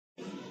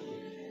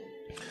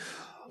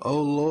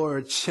Oh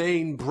Lord,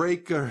 chain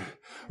breaker,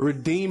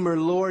 redeemer,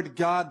 Lord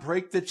God,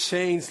 break the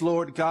chains,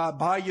 Lord God,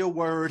 by your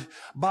word,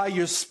 by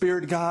your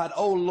spirit, God.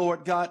 Oh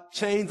Lord God,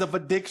 chains of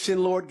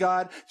addiction, Lord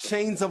God,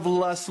 chains of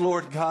lust,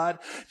 Lord God,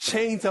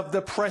 chains of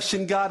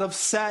depression, God, of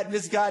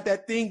sadness, God,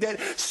 that thing that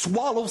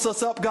swallows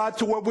us up, God,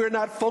 to where we're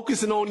not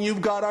focusing on you,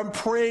 God. I'm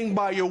praying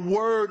by your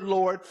word,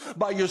 Lord,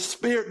 by your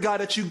spirit,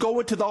 God, that you go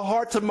into the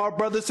hearts of my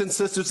brothers and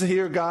sisters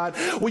here, God,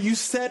 where you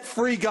set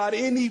free, God,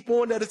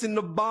 anyone that is in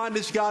the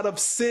bondage, God, of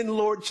sin,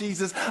 Lord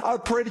Jesus. I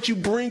pray that you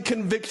bring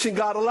conviction,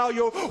 God. Allow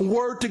your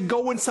word to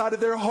go inside of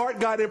their heart,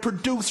 God, and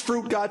produce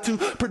fruit, God, to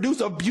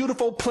produce a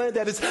beautiful plant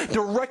that is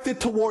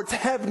directed towards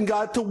heaven,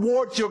 God,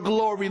 towards your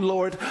glory,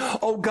 Lord.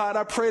 Oh, God,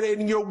 I pray that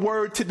in your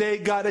word today,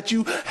 God, that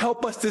you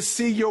help us to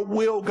see your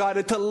will, God,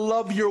 and to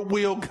love your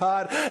will,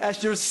 God,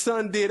 as your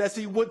son did, as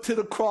he went to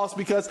the cross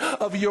because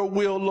of your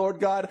will, Lord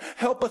God.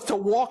 Help us to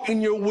walk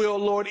in your will,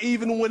 Lord,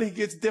 even when it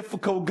gets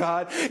difficult,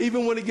 God,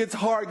 even when it gets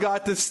hard,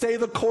 God, to stay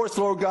the course,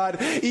 Lord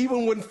God,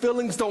 even when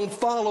feelings don't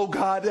follow,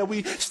 God, that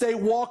we stay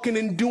walking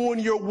and doing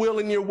your will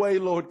in your way,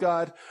 Lord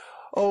God.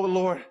 Oh,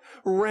 Lord,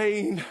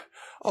 reign.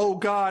 Oh,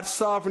 God,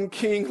 sovereign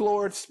King,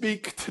 Lord,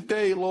 speak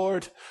today,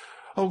 Lord.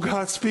 Oh,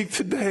 God, speak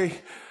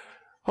today.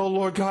 Oh,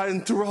 Lord God,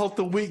 and throughout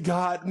the week,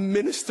 God,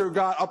 minister,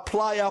 God,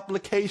 apply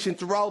application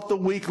throughout the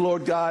week,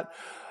 Lord God,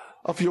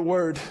 of your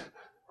word.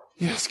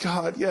 Yes,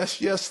 God,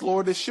 yes,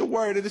 Lord, it's your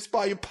word, it is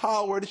by your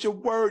power, it is your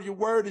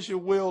word is your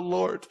will,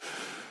 Lord.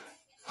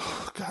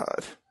 Oh,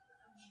 God.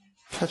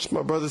 Touch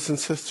my brothers and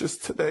sisters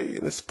today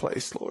in this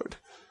place, Lord.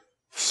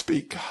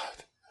 Speak,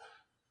 God.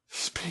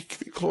 Speak,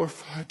 be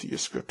glorified to your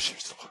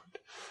scriptures, Lord.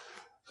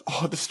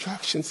 All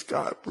distractions,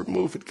 God,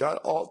 remove it, God.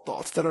 All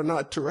thoughts that are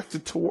not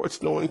directed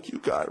towards knowing you,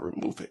 God,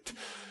 remove it.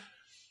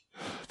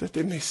 That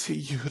they may see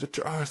you, that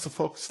their eyes are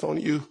focused on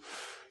you,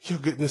 your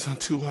goodness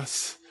unto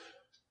us.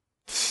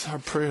 This is our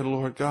prayer,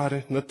 Lord God,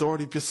 in the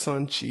authority of your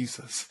Son,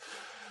 Jesus.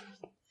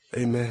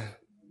 Amen.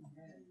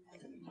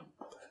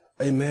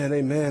 Amen,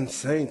 amen.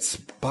 Saints,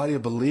 body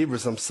of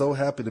believers, I'm so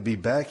happy to be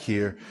back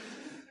here.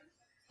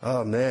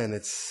 Oh, man,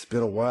 it's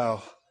been a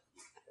while,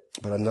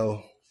 but I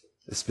know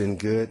it's been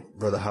good.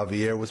 Brother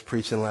Javier was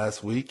preaching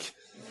last week.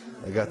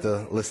 I got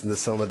to listen to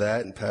some of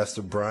that, and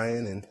Pastor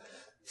Brian, and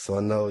so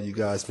I know you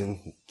guys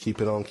been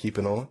keeping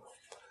on.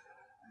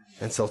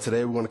 And so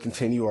today we're going to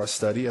continue our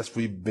study as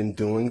we've been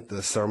doing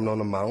the Sermon on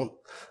the Mount,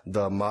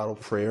 the model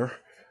prayer.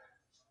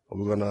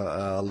 We're going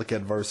to look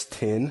at verse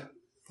 10.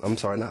 I'm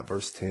sorry, not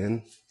verse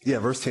 10. Yeah,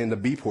 verse 10, the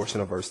B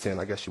portion of verse 10,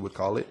 I guess you would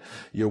call it.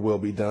 Your will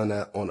be done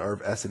on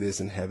earth as it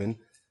is in heaven.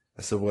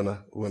 And so we're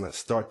gonna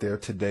start there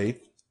today.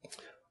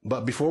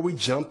 But before we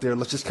jump there,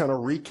 let's just kind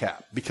of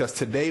recap, because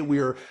today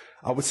we're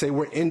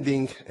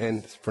ending,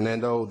 and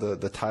Fernando,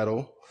 the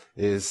title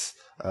is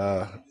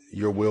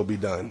Your Will Be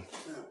Done.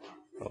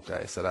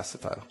 Okay, so that's the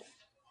title.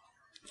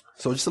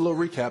 So just a little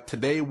recap.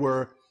 Today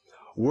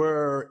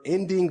we're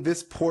ending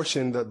this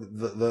portion,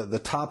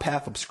 the top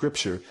half of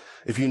Scripture.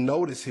 If you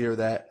notice here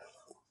that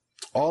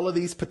all of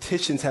these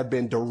petitions have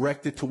been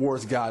directed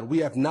towards God. We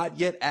have not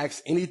yet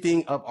asked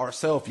anything of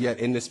ourselves yet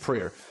in this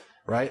prayer,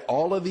 right?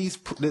 All of these,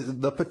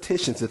 the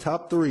petitions, the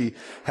top three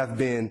have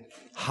been,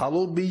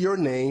 hallowed be your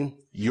name,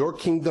 your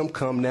kingdom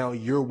come now,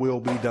 your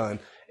will be done.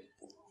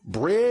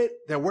 Bread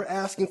that we're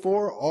asking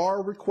for,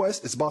 our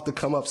request, is about to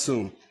come up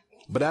soon.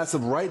 But as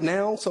of right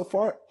now, so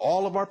far,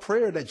 all of our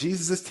prayer that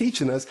Jesus is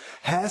teaching us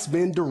has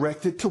been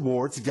directed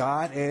towards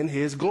God and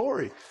his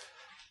glory.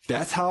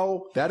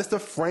 That is the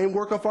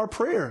framework of our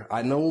prayer.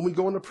 I know when we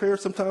go into prayer,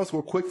 sometimes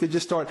we're quick to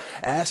just start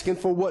asking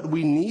for what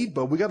we need,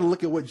 but we got to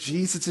look at what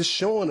Jesus is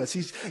showing us.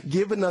 He's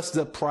given us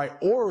the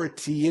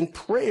priority in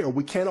prayer.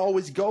 We can't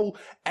always go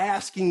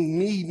asking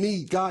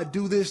me, God,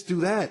 do this,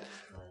 do that.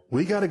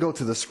 We got to go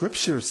to the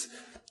scriptures.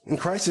 And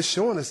Christ is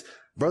showing us,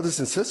 brothers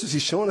and sisters,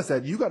 he's showing us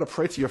that you got to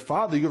pray to your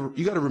Father.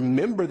 You got to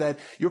remember that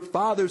your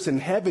Father's in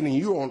heaven and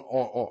you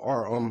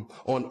are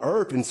on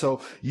earth. And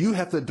so you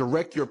have to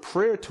direct your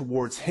prayer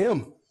towards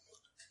him.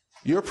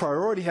 Your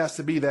priority has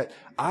to be that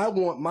I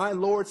want my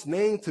Lord's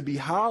name to be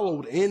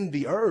hallowed in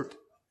the earth.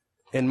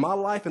 In my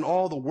life and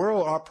all the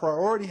world, our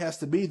priority has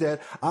to be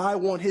that I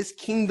want his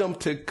kingdom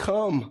to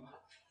come.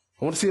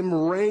 I want to see him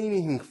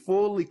reigning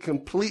fully,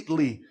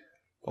 completely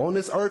on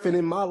this earth and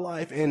in my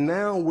life. And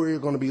now we're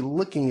going to be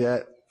looking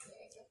at,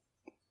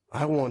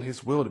 I want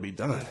his will to be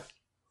done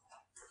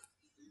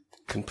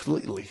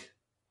completely,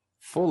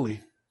 fully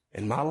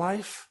in my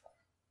life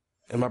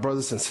and my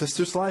brothers and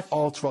sisters' life,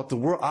 all throughout the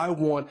world. I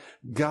want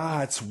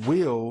God's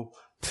will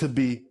to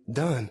be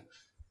done.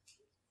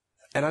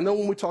 And I know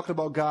when we're talking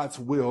about God's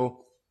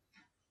will,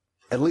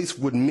 at least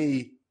with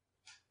me,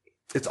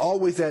 it's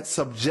always that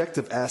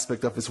subjective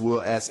aspect of his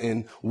will, as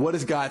in, what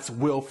is God's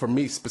will for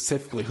me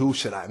specifically? Who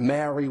should I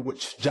marry?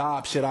 Which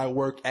job should I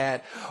work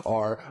at?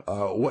 Or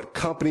what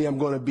company I'm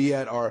going to be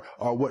at? Or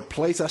what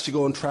place I should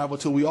go and travel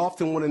to? We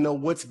often want to know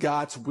what's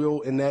God's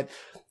will in that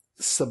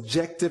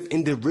subjective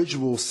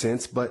individual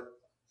sense, but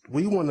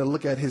we want to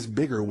look at his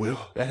bigger will.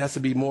 That has to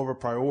be more of a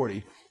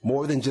priority,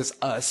 more than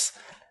just us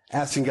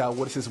asking God,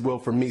 what is his will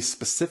for me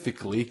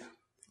specifically?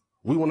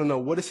 We want to know,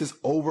 what is his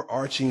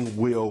overarching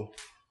will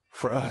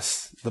for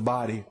us, the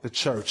body, the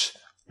church?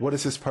 What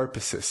is his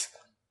purposes?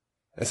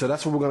 And so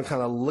that's what we're going to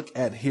kind of look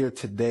at here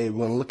today.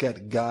 We're going to look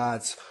at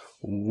God's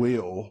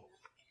will.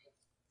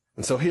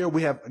 And so here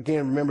we have,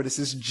 again, remember, this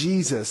is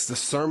Jesus, the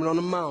Sermon on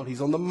the Mount.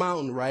 He's on the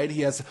mountain, right?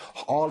 He has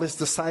all his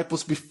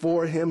disciples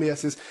before him. He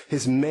has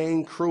his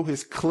main crew,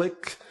 his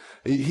clique.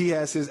 He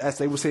has his, as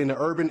they would say in the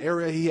urban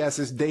area, he has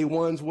his day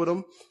ones with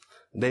him.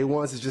 Day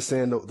ones is just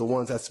saying the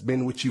ones that's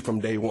been with you from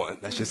day one.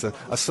 That's just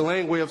a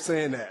slang way of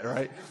saying that,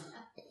 right?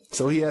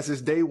 So he has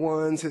his day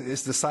ones,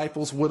 his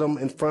disciples with him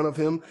in front of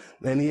him,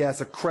 and he has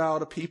a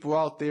crowd of people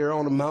out there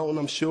on the mountain,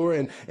 I'm sure,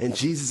 and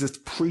Jesus is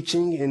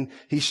preaching, and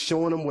he's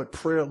showing them what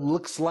prayer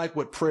looks like,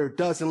 what prayer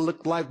doesn't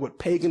look like, what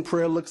pagan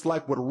prayer looks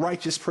like, what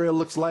righteous prayer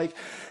looks like,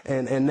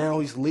 and now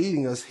he's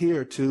leading us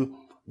here to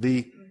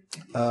the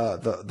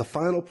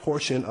final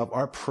portion of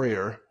our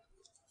prayer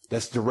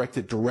that's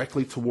directed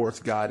directly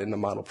towards God in the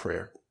model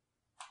prayer,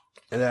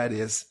 and that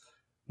is,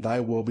 thy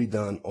will be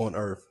done on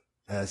earth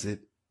as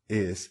it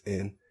is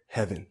in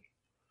heaven.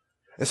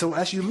 And so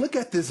as you look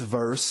at this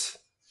verse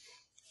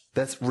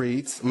that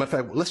reads, matter of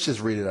fact, let's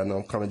just read it. I know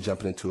I'm kind of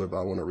jumping into it,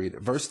 but I want to read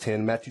it. Verse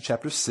 10, Matthew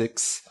chapter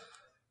 6,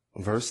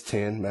 verse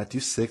 10,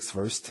 Matthew 6,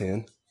 verse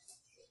 10.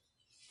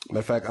 Matter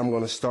of fact, I'm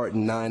going to start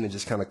in 9 and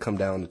just kind of come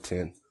down to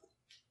 10.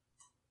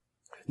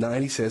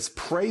 9, he says,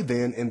 pray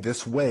then in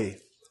this way,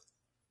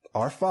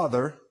 our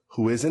Father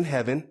who is in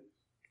heaven,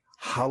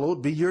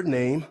 hallowed be your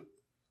name,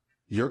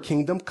 your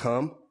kingdom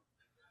come,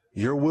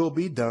 your will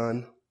be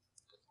done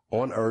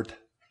on earth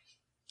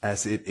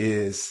as it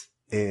is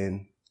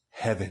in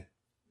heaven.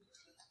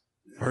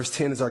 Verse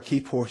 10 is our key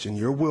portion.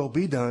 Your will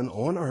be done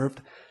on earth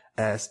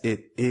as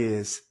it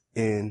is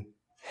in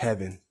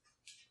heaven.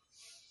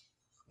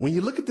 When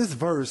you look at this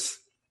verse,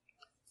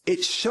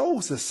 it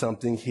shows us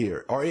something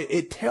here, or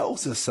it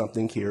tells us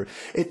something here.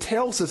 It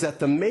tells us that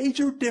the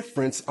major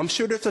difference, I'm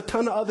sure there's a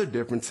ton of other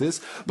differences,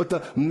 but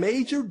the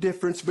major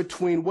difference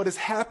between what is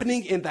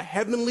happening in the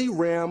heavenly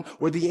realm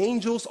where the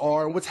angels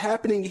are and what's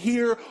happening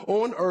here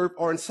on earth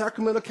or in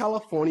Sacramento,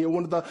 California,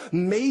 one of the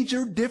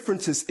major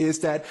differences is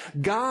that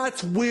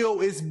God's will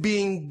is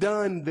being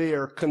done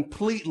there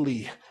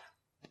completely.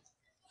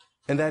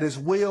 And that his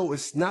will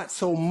is not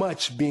so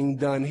much being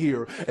done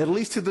here, at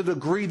least to the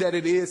degree that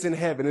it is in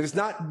heaven. It is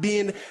not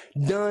being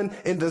done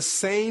in the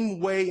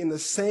same way, in the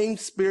same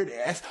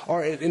spirit,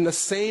 or in the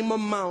same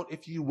amount,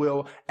 if you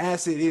will,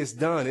 as it is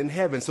done in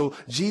heaven. So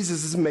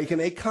Jesus is making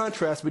a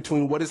contrast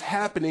between what is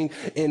happening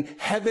in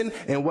heaven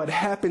and what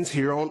happens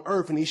here on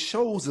earth. And he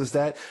shows us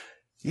that,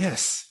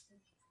 yes,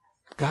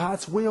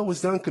 God's will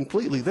is done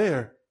completely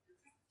there,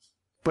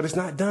 but it's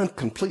not done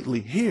completely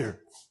here.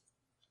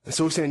 And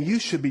so he's saying you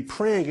should be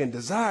praying and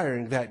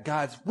desiring that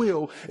God's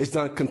will is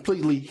done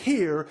completely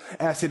here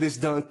as it is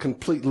done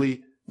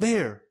completely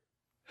there.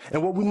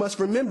 And what we must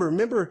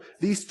remember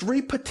these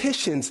three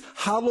petitions,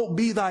 hallowed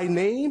be thy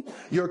name,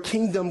 your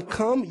kingdom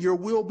come, your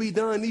will be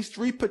done. These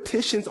three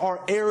petitions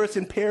are aorist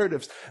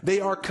imperatives. They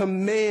are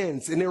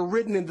commands, and they're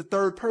written in the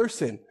third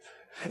person.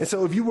 And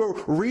so if you were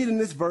reading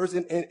this verse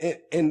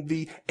in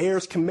the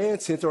aorist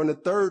command sense or in the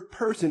third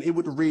person, it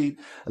would read,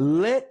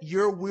 let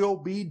your will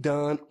be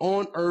done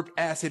on earth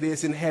as it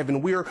is in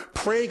heaven. We are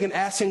praying and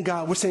asking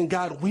God. We're saying,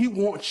 God, we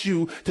want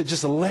you to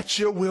just let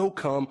your will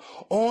come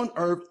on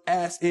earth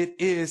as it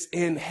is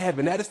in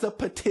heaven. That is the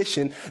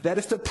petition. That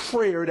is the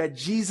prayer that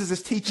Jesus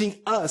is teaching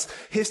us,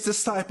 his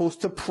disciples,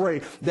 to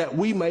pray, that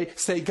we may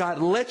say, God,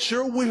 let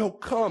your will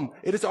come.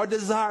 It is our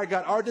desire,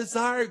 God. Our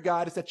desire,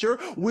 God, is that your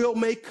will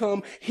may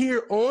come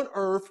here on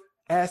earth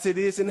as it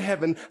is in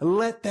heaven.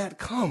 Let that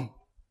come.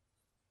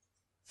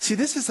 See,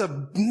 this is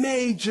a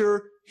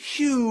major,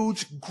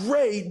 huge,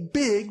 great,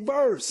 big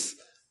verse.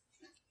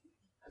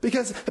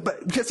 Because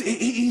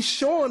he's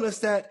showing us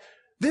that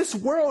this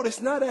world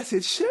is not as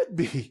it should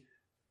be.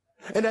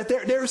 And that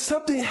there is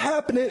something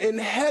happening in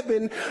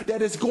heaven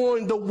that is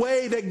going the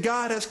way that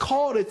God has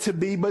called it to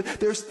be. But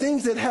there's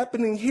things that are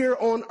happening here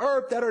on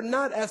earth that are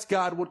not as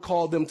God would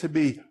call them to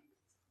be.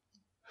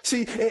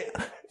 See,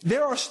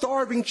 there are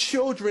starving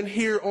children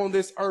here on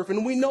this earth,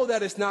 and we know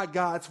that it's not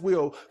God's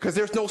will because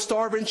there's no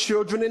starving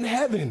children in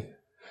heaven.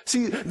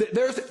 See,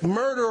 there's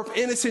murder of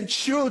innocent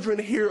children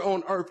here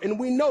on earth, and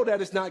we know that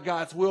it's not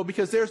God's will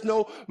because there's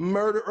no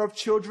murder of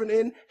children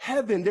in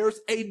heaven. There's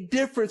a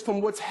difference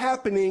from what's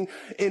happening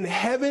in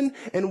heaven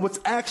and what's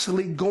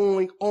actually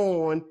going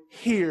on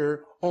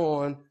here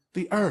on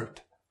the earth.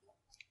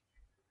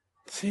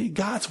 See,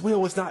 God's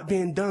will is not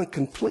being done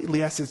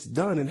completely as it's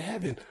done in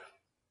heaven.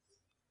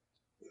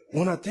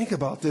 When I think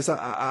about this,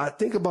 I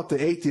think about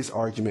the atheist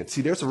argument.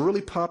 See, there's a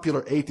really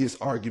popular atheist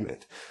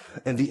argument.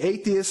 And the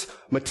atheist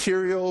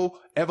material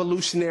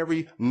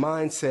evolutionary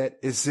mindset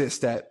is this,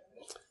 that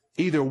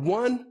either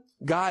one,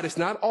 God is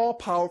not all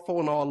powerful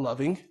and all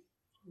loving,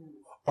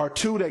 or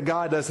two, that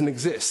God doesn't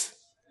exist.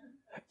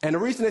 And the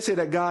reason they say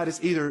that God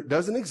is either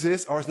doesn't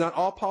exist or is not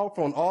all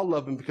powerful and all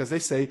loving, because they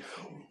say,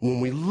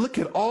 when we look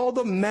at all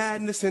the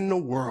madness in the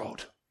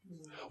world,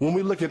 when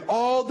we look at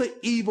all the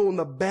evil and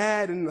the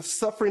bad and the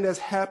suffering that's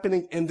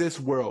happening in this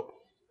world,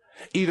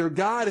 Either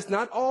God is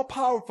not all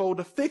powerful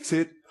to fix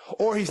it,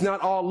 or he's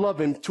not all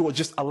loving to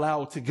just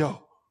allow it to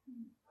go.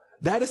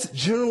 That is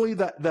generally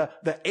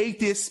the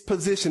atheist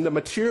position, the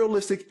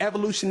materialistic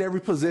evolutionary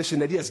position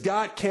that yes,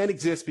 God can't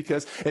exist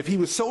because if he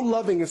was so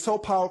loving and so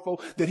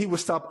powerful, then he would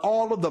stop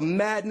all of the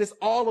madness,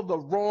 all of the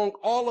wrong,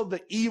 all of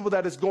the evil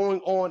that is going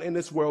on in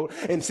this world.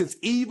 And since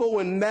evil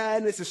and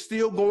madness is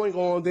still going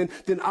on,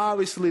 then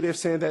obviously they're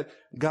saying that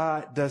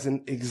God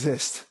doesn't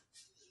exist.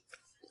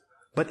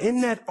 But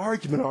in that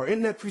argument or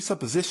in that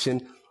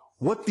presupposition,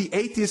 what the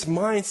atheist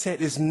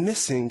mindset is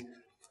missing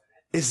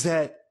is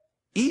that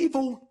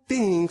evil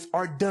things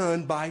are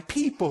done by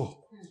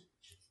people.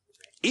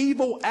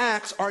 Evil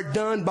acts are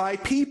done by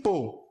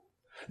people.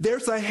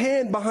 There's a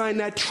hand behind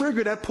that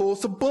trigger that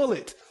pulls the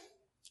bullet.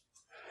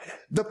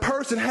 The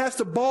person has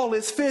to ball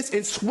his fist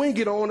and swing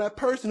it on that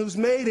person who's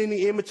made in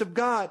the image of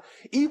God.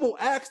 Evil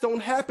acts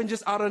don't happen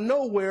just out of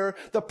nowhere.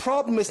 The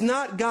problem is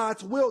not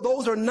God's will.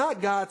 Those are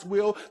not God's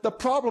will. The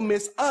problem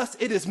is us.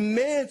 It is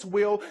man's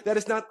will that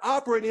is not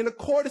operating in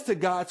accordance to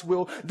God's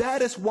will.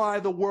 That is why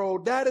the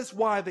world, that is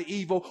why the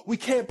evil, we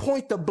can't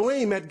point the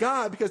blame at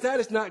God because that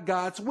is not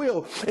God's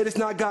will. It is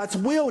not God's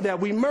will that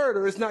we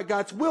murder. It's not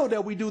God's will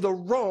that we do the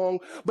wrong,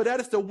 but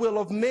that is the will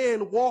of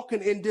man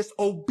walking in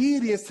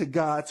disobedience to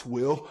God's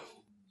will.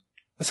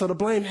 And so the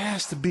blame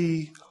has to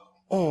be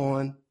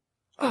on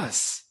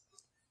us.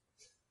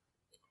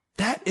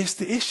 That is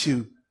the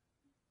issue.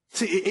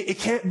 See, it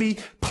can't be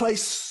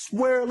placed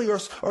squarely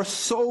or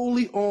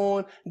solely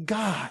on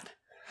God.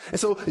 And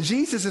so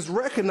Jesus is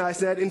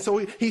recognizing that. And so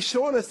he's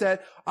showing us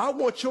that I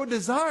want your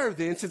desire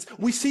then, since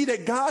we see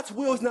that God's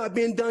will is not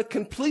being done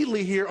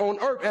completely here on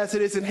earth as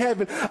it is in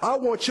heaven. I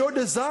want your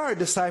desire,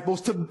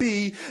 disciples, to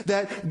be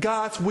that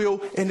God's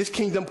will in his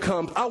kingdom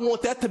comes. I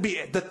want that to be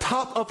at the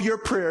top of your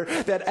prayer,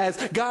 that as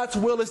God's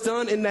will is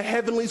done in the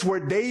heavenlies, where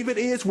David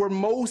is, where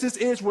Moses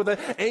is, where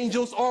the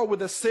angels are, where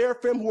the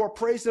seraphim who are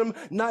praising him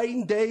night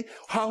and day,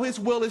 how his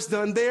will is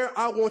done there.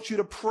 I want you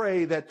to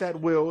pray that that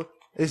will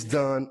is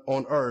done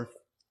on earth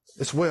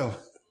as well.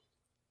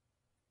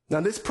 Now,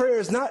 this prayer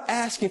is not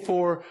asking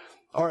for,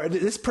 or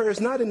this prayer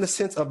is not in the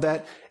sense of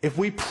that if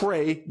we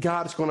pray,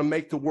 God is going to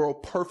make the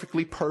world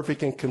perfectly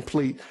perfect and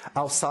complete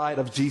outside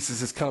of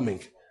Jesus' coming.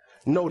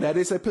 No, that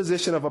is a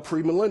position of a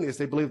premillennialist.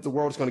 They believe the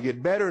world is going to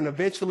get better and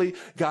eventually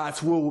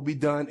God's will be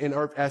done in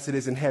earth as it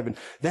is in heaven.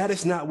 That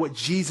is not what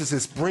Jesus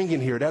is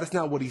bringing here. That is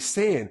not what he's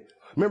saying.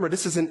 Remember,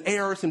 this is an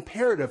aorist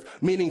imperative,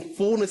 meaning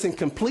fullness and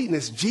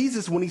completeness.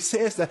 Jesus, when he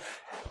says that,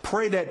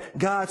 pray that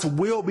God's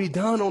will be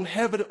done on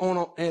heaven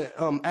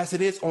as it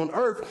is on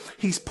earth,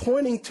 he's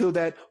pointing to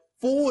that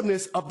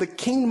fullness of the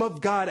kingdom of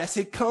God as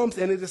it comes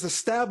and it is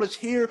established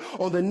here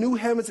on the new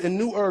heavens and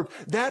new earth.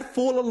 That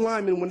full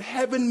alignment when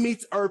heaven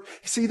meets earth.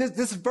 See,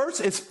 this verse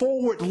is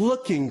forward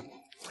looking.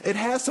 It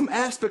has some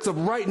aspects of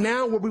right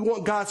now where we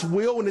want God's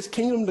will and his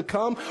kingdom to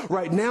come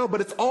right now,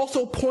 but it's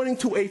also pointing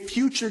to a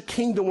future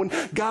kingdom when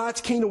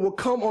God's kingdom will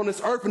come on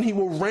this earth and he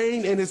will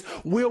reign and his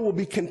will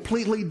be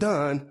completely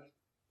done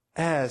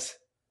as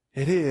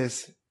it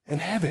is in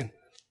heaven.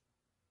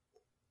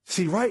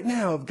 See, right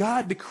now, if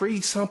God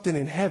decrees something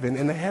in heaven,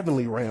 in the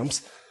heavenly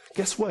realms,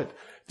 guess what?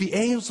 The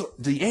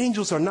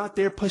angels are not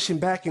there pushing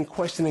back and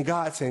questioning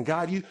God, saying,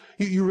 God,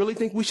 you really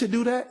think we should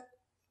do that?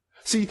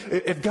 See,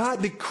 if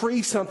God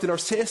decrees something or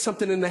says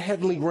something in the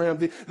heavenly realm,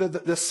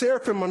 the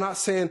seraphim are not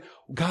saying,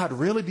 God,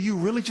 really? Do you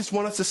really just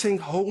want us to sing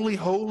holy,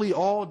 holy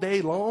all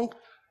day long?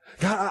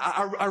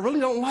 God, I really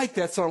don't like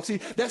that song. See,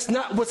 that's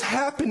not what's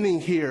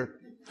happening here.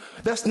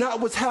 That's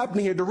not what's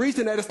happening here. The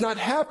reason that it's not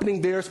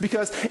happening there is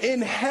because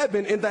in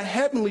heaven, in the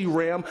heavenly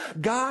realm,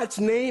 God's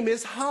name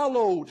is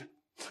hallowed.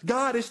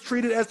 God is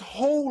treated as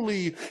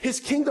holy.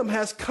 His kingdom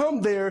has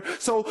come there.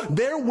 So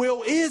their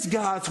will is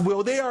God's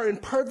will. They are in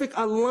perfect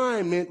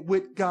alignment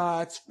with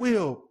God's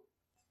will,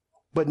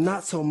 but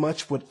not so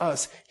much with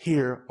us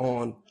here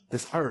on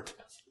this earth.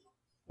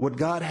 What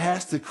God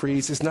has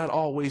decreed is not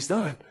always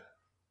done.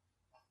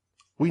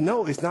 We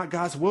know it's not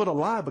God's will to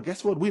lie, but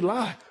guess what? We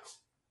lie.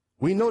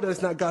 We know that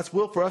it's not God's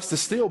will for us to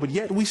steal, but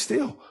yet we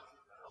steal.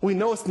 We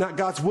know it's not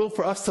God's will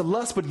for us to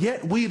lust, but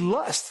yet we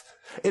lust.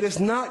 It is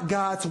not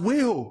God's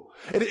will.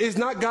 It is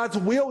not God's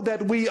will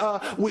that we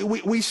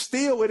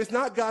steal. It is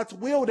not God's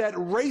will that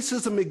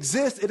racism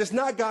exists. It is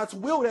not God's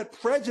will that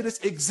prejudice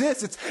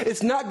exists.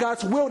 It's not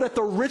God's will that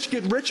the rich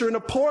get richer and the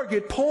poor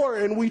get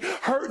poorer and we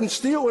hurt and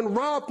steal and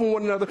rob from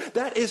one another.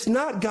 That is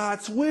not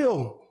God's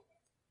will.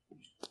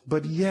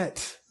 But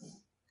yet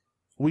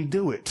we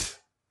do it.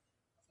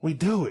 We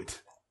do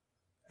it.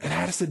 And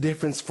that is the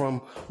difference from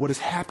what is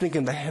happening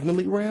in the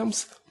heavenly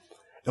realms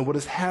and what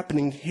is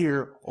happening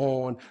here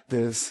on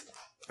this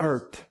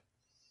earth.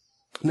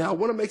 Now, I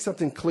want to make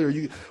something clear.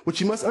 What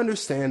you must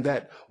understand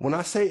that when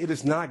I say it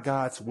is not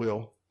God's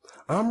will,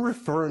 I'm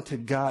referring to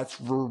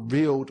God's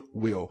revealed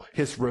will,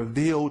 his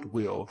revealed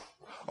will,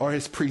 or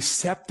his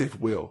preceptive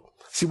will.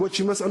 See, what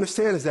you must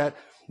understand is that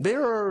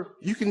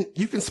you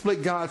can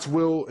split God's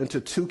will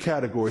into two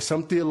categories.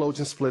 Some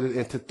theologians split it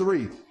into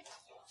three.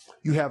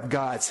 You have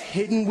God's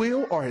hidden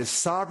will or his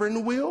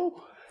sovereign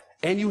will,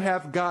 and you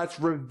have God's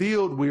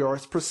revealed will, or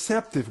his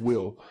perceptive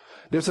will.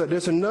 There's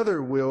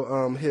another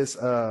will, his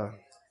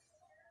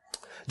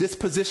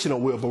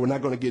dispositional will, but we're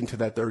not going to get into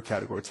that third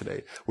category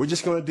today. We're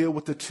just going to deal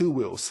with the two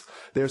wills.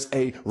 There's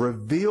a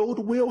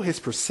revealed will, his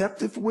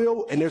perceptive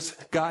will, and there's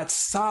God's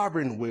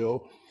sovereign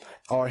will,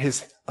 or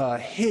his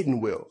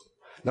hidden will.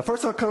 Now,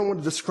 first, I kind of want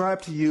to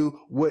describe to you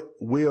what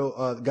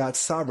will, God's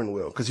sovereign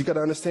will, because you got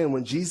to understand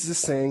when Jesus is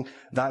saying,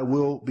 thy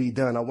will be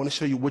done, I want to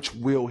show you which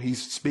will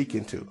he's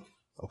speaking to.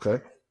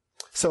 Okay?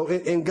 So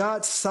in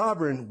God's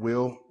sovereign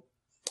will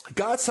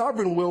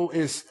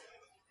is,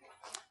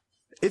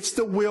 it's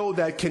the will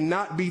that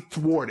cannot be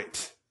thwarted.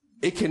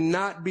 It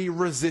cannot be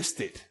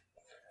resisted.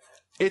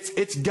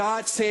 It's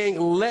God saying,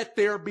 let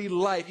there be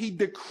light. He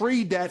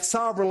decreed that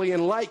sovereignly,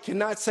 and light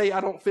cannot say,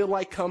 I don't feel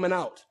like coming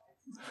out.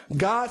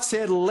 God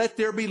said, let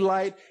there be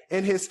light,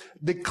 and his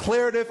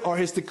declarative, or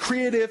his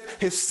decreative,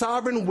 his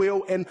sovereign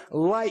will, and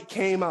light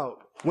came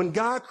out. When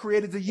God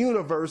created the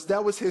universe,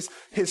 that was his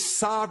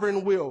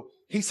sovereign will.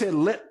 He said,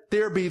 let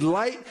there be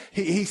light.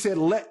 He said,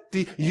 let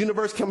the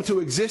universe come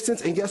into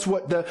existence. And guess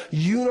what? The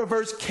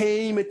universe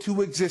came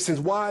into existence.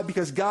 Why?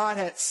 Because God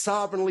had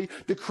sovereignly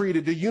decreed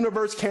it. The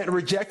universe can't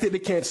reject it.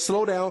 It can't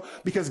slow down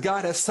because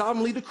God has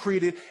sovereignly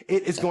decreed it.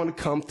 It is going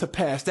to come to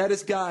pass. That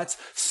is God's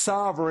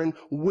sovereign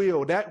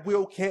will. That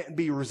will can't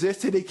be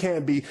resisted. It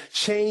can't be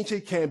changed.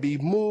 It can't be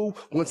moved.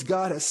 Once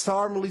God has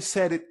sovereignly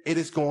said it, it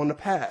is going to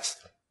pass.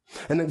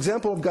 An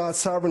example of God's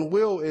sovereign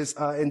will is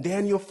in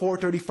Daniel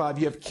 4:35.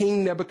 You have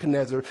King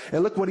Nebuchadnezzar,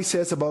 and look what he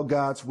says about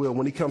God's will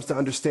when he comes to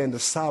understand the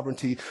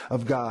sovereignty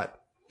of God.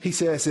 He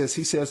says this,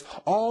 he says,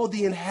 all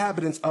the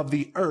inhabitants of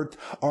the earth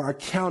are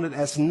accounted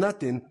as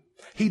nothing.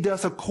 He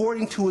does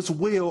according to his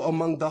will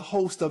among the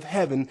host of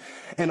heaven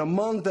and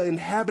among the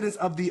inhabitants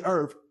of the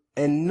earth,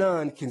 and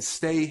none can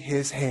stay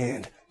his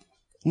hand.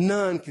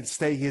 None can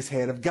stay his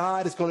hand. If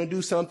God is going to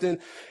do something,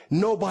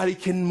 nobody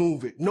can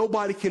move it.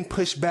 Nobody can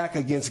push back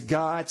against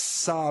God's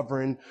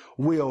sovereign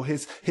will,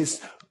 his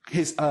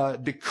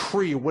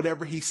decree,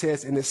 whatever he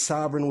says in his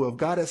sovereign will. If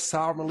God has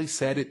sovereignly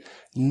said it,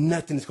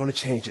 nothing is going to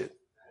change it.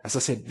 As I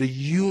said, the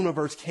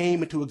universe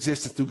came into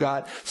existence through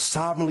God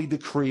sovereignly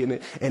decreeing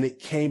it, and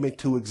it came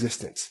into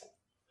existence.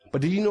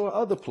 But do you know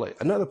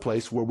another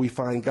place where we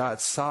find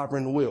God's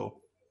sovereign will?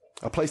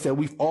 A place that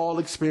we've all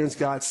experienced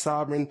God's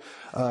sovereign,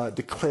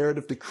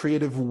 declarative,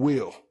 decreative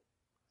will.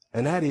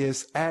 And that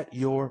is at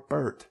your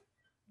birth.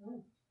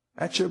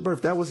 At your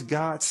birth. That was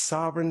God's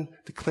sovereign,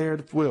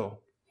 declarative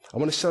will. I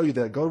want to show you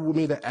that. Go with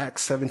me to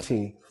Acts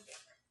 17.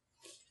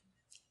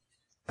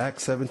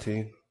 Acts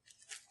 17.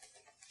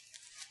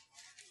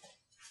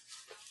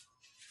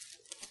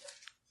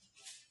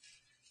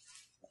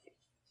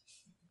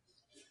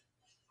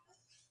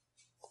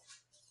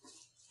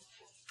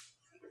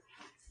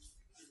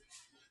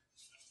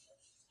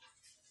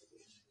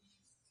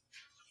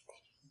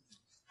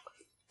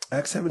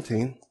 Acts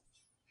 17,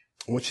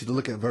 I want you to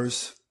look at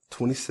verse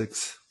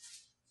 26.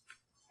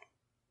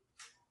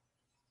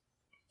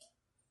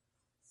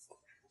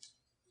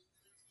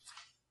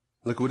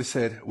 Look what he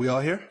said. We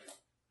all here?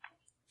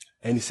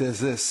 And he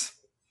says this,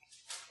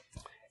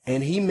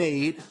 and he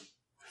made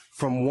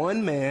from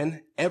one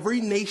man every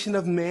nation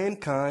of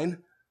mankind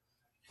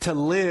to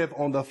live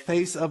on the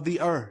face of the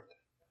earth,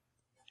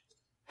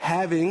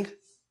 having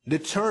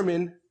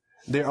determined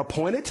their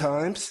appointed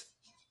times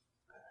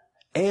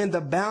and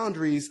the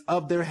boundaries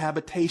of their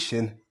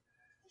habitation,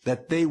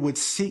 that they would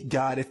seek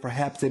God if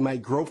perhaps they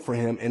might grope for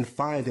him and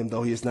find him,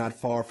 though he is not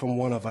far from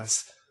one of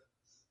us.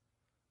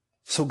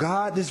 So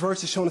God, this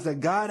verse is showing us that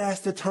God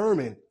has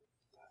determined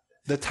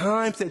the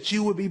times that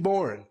you would be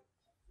born.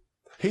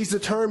 He's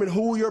determined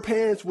who your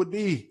parents would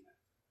be.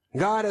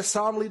 God has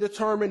solemnly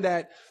determined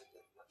that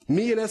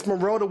me and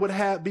Esmeralda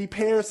would be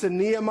parents to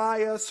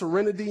Nehemiah,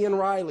 Serenity, and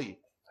Riley.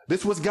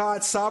 This was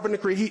God's sovereign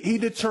decree. He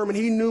determined,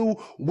 he knew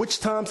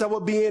which times I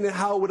would be in and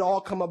how it would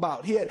all come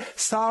about. He had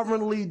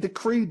sovereignly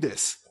decreed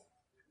this.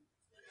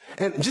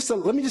 And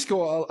let me just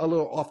go a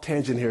little off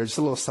tangent here, just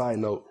a little side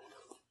note.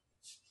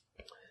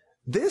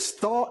 This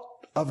thought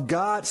of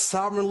God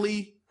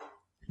sovereignly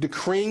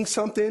decreeing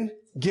something,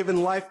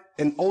 giving life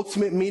an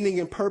ultimate meaning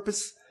and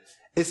purpose,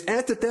 is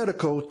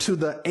antithetical to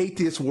the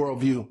atheist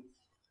worldview.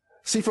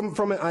 See,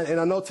 and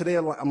I know today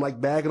I'm like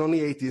bagging on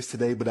the atheists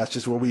today, but that's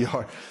just where we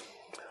are.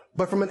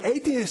 But from an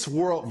atheist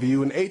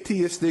worldview, an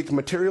atheistic,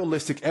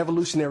 materialistic,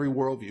 evolutionary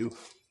worldview,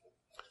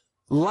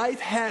 life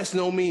has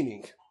no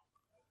meaning.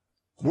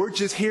 We're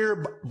just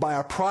here by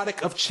a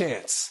product of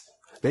chance.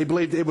 They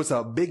believed it was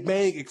a Big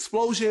Bang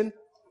explosion,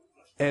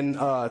 and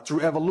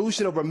through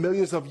evolution over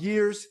millions of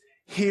years,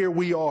 here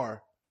we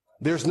are.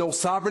 There's no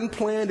sovereign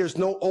plan. There's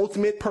no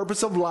ultimate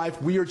purpose of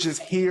life. We are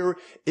just here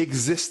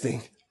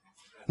existing.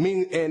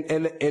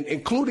 And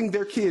including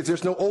their kids,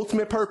 there's no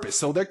ultimate purpose.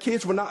 So their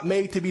kids were not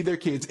made to be their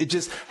kids. It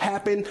just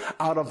happened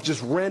out of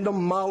just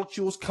random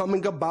molecules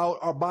coming about.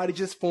 Our body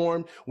just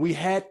formed. We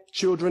had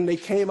children. They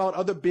came out,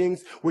 other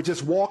beings. We're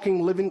just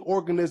walking, living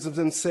organisms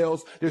and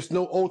cells. There's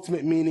no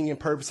ultimate meaning and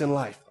purpose in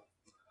life.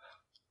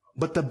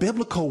 But the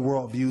biblical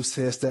worldview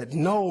says that,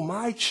 no,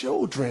 my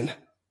children,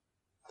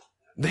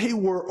 They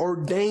were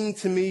ordained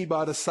to me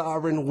by the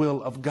sovereign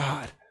will of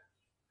God.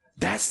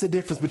 That's the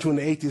difference between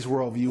the atheist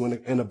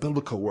worldview and a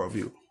biblical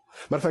worldview.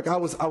 Matter of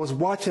fact, I was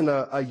watching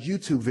a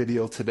YouTube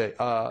video today,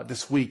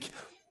 this week,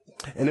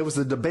 and it was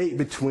a debate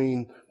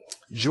between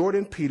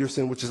Jordan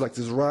Peterson, which is like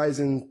this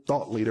rising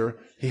thought leader.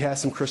 He has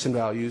some Christian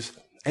values,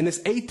 and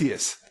this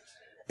atheist.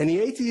 And the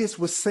atheist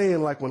was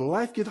saying, like, when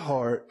life gets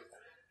hard,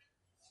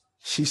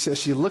 she says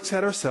she looks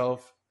at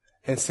herself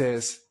and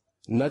says,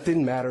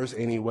 nothing matters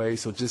anyway,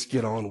 so just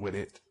get on with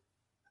it.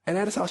 And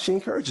that is how she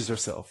encourages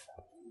herself.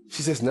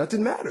 She says,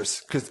 nothing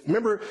matters. Because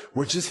remember,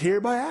 we're just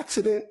here by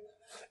accident.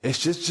 It's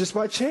just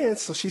by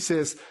chance. So she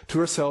says to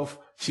herself,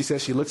 she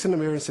looks in the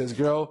mirror and says,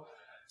 girl,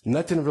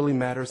 nothing really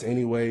matters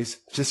anyways.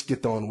 Just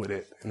get on with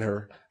it, in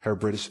her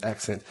British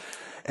accent.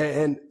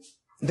 And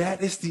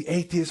that is the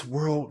atheist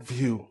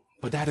worldview,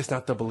 but that is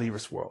not the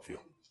believer's worldview.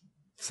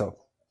 So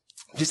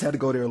just had to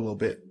go there a little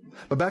bit.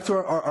 But back to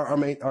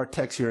our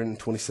text here in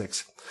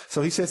 26.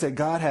 So he says that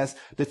God has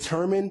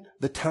determined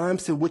the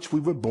times to which we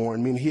were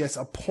born, meaning he has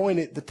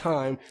appointed the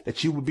time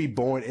that you would be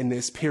born in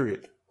this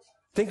period.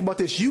 Think about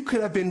this. You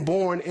could have been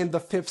born in the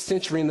 5th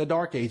century in the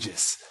Dark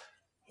Ages.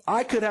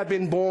 I could have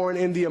been born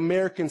in the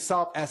American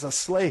South as a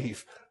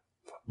slave.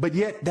 But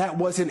yet that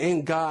wasn't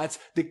in God's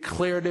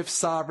declarative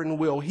sovereign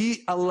will.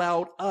 He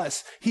allowed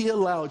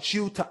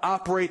you to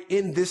operate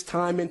in this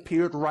time and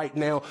period right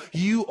now.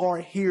 You are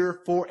here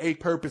for a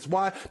purpose.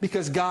 Why?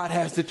 Because God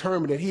has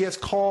determined it. He has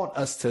called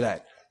us to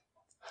that.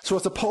 So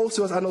as opposed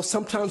to us, I know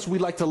sometimes we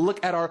like to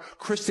look at our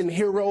Christian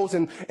heroes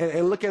and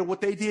look at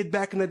what they did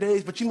back in the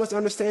days, but you must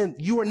understand,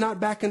 you are not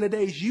back in the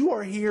days. You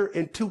are here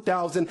in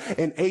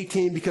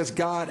 2018 because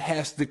God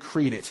has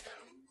decreed it.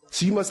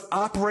 So you must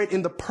operate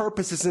in the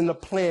purposes and the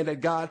plan that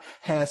God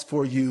has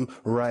for you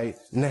right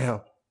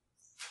now.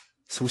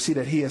 So we see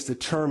that he has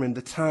determined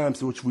the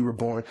times in which we were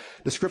born.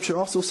 The scripture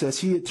also says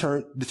he had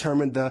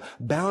determined the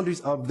boundaries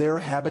of their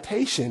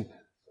habitation.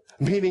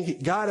 Meaning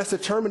God has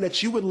determined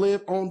that you would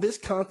live on this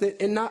continent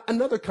and not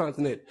another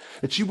continent.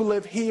 That you would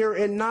live here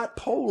and not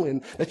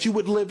Poland. That you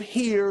would live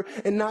here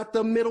and not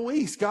the Middle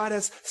East. God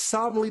has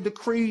sovereignly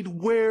decreed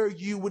where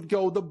you would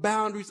go, the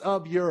boundaries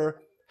of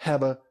your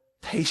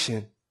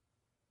habitation.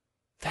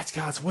 That's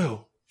God's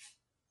will.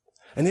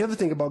 And the other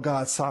thing about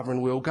God's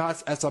sovereign will,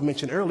 as I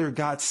mentioned earlier,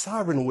 God's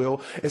sovereign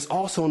will is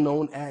also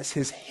known as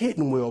his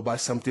hidden will by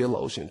some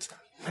theologians.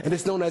 And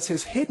it's known as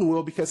his hidden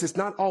will because it's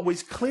not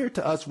always clear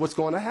to us what's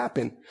going to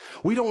happen.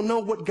 We don't know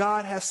what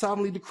God has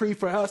sovereignly decreed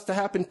for us to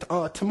happen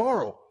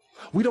tomorrow.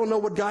 We don't know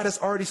what God has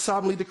already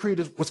sovereignly decreed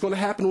is what's going to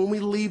happen when we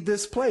leave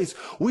this place.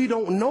 We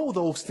don't know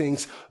those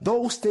things.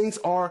 Those things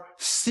are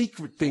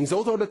secret things.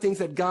 Those are the things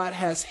that God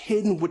has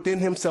hidden within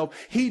himself.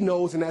 He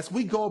knows, and as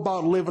we go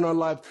about living our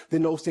lives,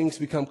 then those things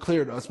become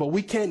clear to us. But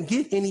we can't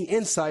get any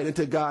insight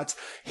into God's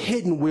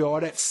hidden will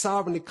or that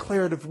sovereign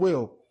declarative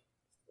will.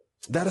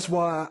 That is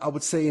why I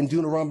would say in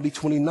Deuteronomy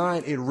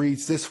 29, it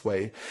reads this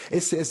way.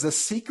 It says, the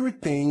secret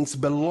things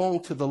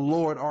belong to the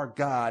Lord our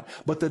God,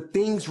 but the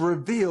things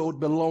revealed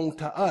belong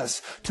to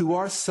us, to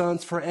our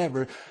sons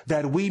forever,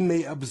 that we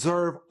may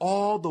observe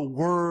all the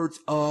words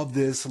of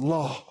this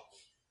law.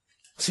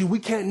 See, we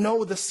can't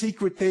know the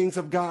secret things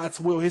of God's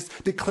will, his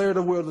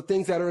declarative will, the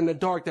things that are in the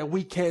dark that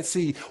we can't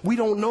see. We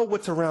don't know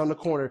what's around the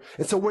corner.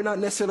 And so we're not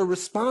necessarily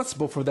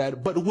responsible for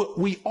that. But what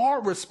we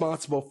are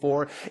responsible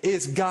for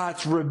is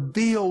God's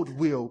revealed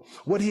will,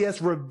 what he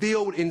has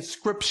revealed in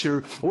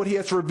scripture, what he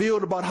has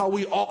revealed about how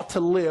we ought to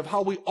live,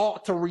 how we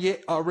ought to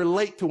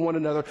relate to one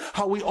another,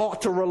 how we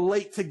ought to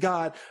relate to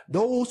God.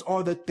 Those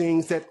are the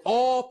things that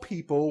all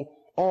people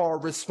are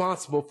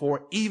responsible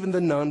for, even the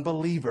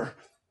non-believer.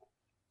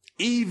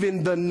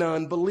 Even the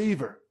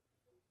non-believer.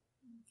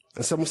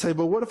 And someone say,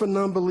 but what if a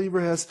non-believer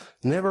has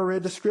never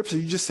read the scripture?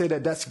 You just say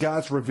that that's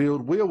God's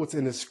revealed will, what's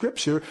in the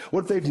scripture.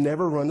 What if they've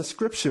never run the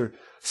scripture?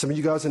 Some of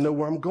you guys know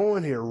where I'm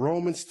going here.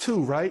 Romans 2,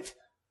 right?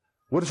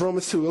 What is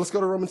Romans 2? Let's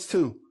go to Romans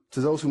 2,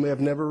 to those who may have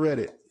never read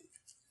it.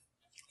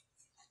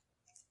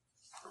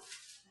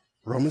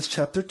 Romans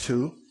chapter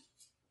 2,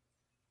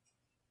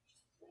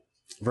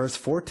 verse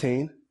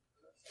 14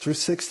 through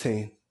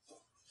 16.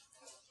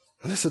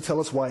 And this will tell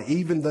us why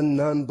even the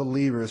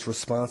non-believer is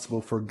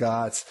responsible for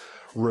God's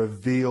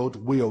revealed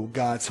will,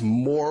 God's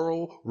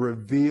moral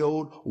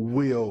revealed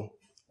will.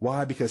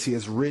 Why? Because he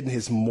has written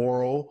his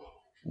moral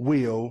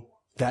will,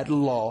 that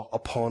law,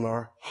 upon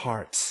our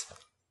hearts.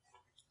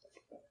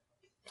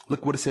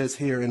 Look what it says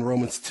here in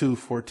Romans 2,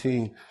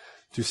 14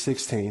 through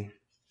 16.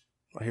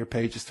 I hear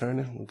pages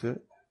turning. We're good.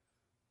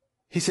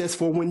 He says,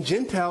 for when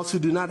Gentiles who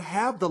do not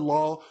have the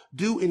law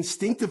do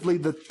instinctively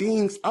the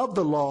things of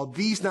the law,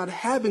 these not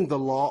having the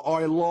law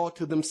are a law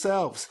to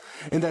themselves,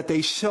 and that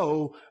they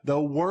show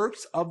the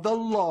works of the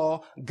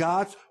law,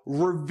 God's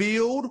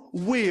revealed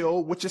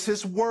will, which is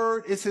his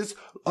word, is his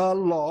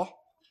law.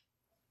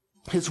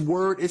 His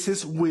word is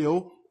his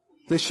will.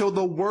 They show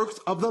the works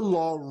of the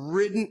law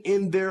written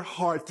in their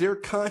hearts, their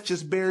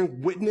conscience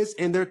bearing witness,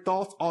 and their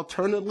thoughts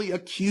alternately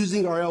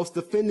accusing or else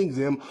defending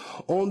them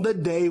on the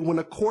day when,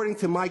 according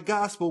to my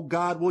gospel,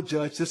 God will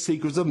judge the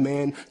secrets of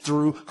man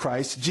through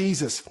Christ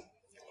Jesus.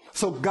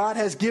 So God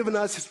has given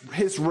us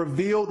his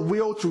revealed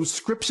will through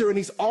scripture, and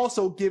he's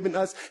also given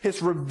us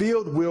his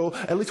revealed will,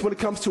 at least when it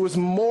comes to his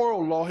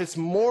moral law, his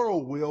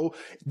moral will,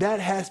 that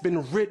has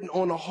been written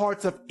on the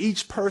hearts of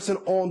each person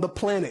on the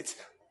planet.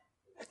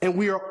 And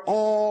we are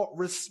all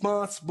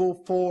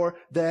responsible for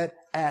that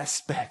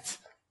aspect.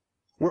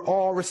 We're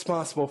all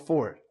responsible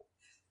for it.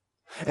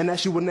 And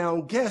as you will now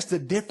guess, the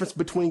difference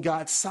between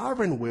God's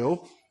sovereign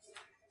will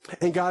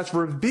and God's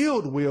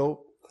revealed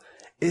will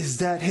is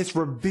that his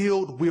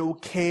revealed will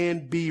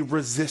can be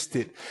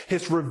resisted.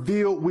 His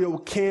revealed will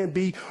can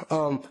be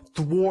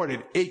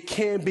thwarted. It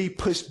can be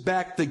pushed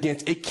back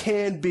against. It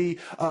can be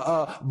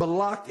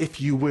blocked, if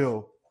you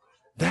will.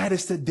 That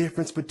is the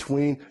difference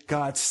between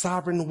God's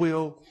sovereign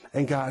will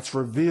and God's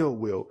revealed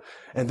will.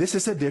 And this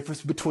is the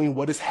difference between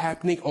what is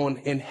happening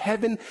in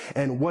heaven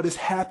and what is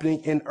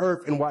happening in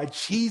earth, and why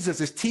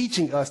Jesus is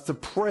teaching us to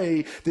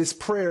pray this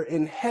prayer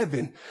in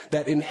heaven,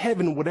 that in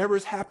heaven, whatever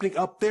is happening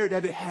up there,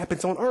 that it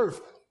happens on earth.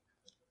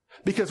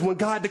 Because when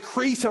God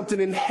decrees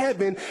something in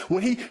heaven,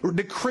 when he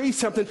decrees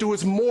something through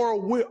his moral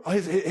will,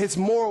 his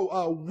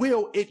moral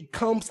will, it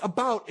comes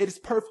about. It is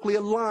perfectly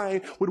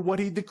aligned with what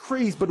he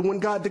decrees. But when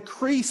God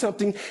decrees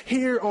something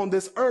here on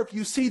this earth,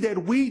 you see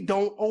that we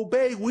don't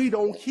obey. We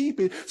don't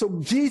keep it. So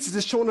Jesus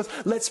is showing us,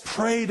 let's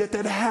pray that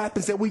that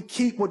happens, that we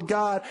keep what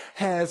God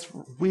has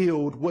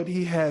willed, what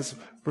he has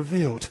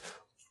revealed.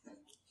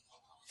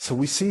 So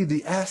we see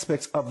the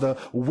aspects of the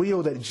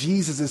will that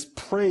Jesus is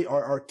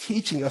are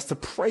teaching us to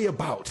pray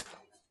about.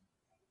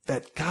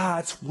 That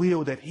God's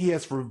will that he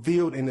has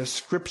revealed in the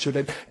scripture,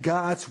 that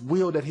God's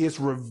will that he has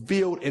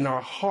revealed in our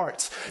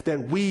hearts,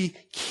 that we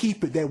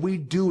keep it, that we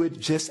do it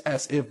just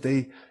as if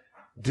they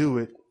do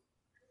it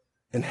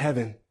in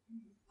heaven.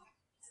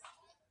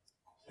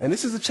 And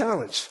this is a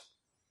challenge,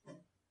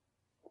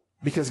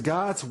 because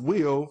God's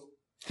will,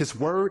 his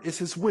word is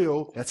his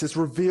will. That's his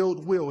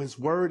revealed will. His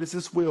word is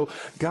his will.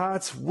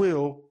 God's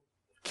will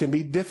can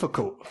be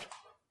difficult.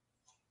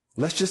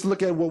 Let's just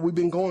look at what we've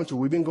been going through.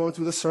 We've been going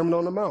through the Sermon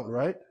on the Mount,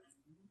 right?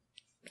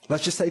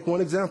 Let's just take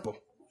one example.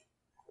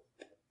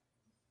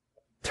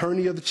 Turn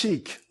the other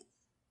cheek.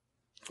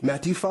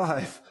 Matthew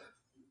 5.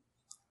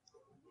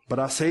 But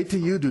I say to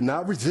you, do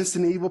not resist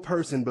an evil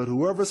person, but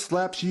whoever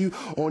slaps you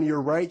on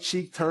your right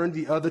cheek, turn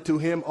the other to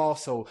him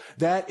also.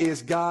 That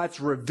is God's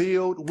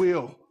revealed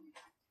will.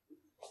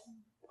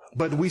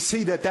 But we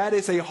see that that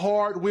is a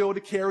hard will to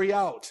carry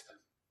out.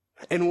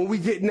 And when we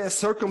get in that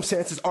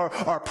circumstances,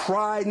 our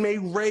pride may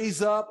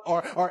raise up,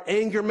 our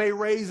anger may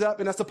raise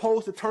up, and as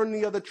opposed to turning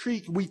the other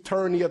cheek, we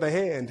turn the other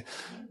hand.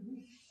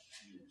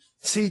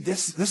 See,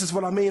 this is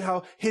what I mean,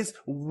 how his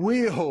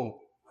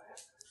will,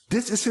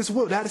 this is his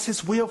will. That is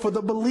his will for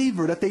the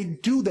believer, that they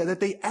do that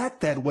they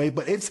act that way.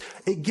 But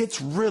it gets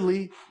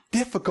really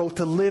difficult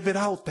to live it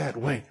out that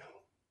way.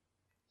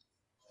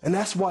 And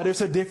that's why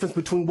there's a difference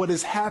between what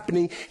is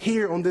happening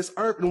here on this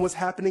earth and what's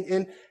happening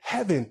in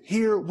heaven.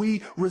 Here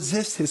we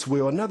resist his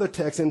will. Another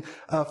text in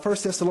 1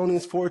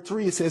 Thessalonians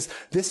 4:3, it says,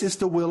 this is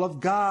the will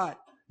of God,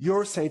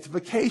 your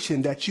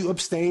sanctification, that you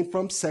abstain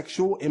from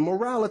sexual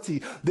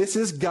immorality. This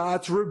is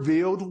God's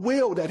revealed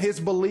will, that his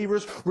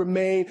believers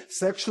remain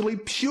sexually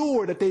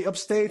pure, that they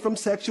abstain from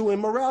sexual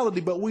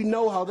immorality. But we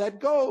know how that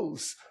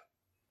goes.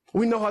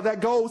 We know how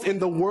that goes in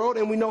the world,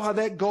 and we know how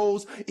that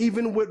goes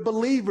even with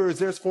believers.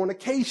 There's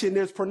fornication,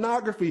 there's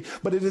pornography,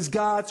 but it is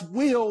God's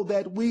will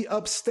that we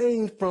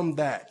abstain from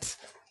that.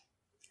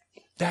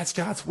 That's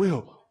God's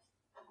will.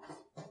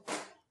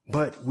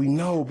 But we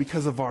know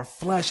because of our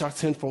flesh, our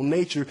sinful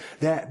nature,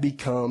 that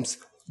becomes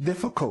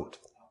difficult.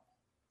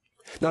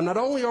 Now, not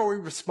only are we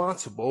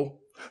responsible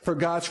for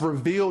God's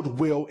revealed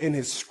will in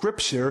his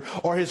scripture,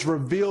 or his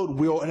revealed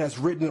will it has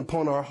written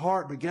upon our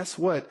heart, but guess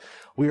what?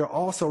 We are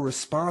also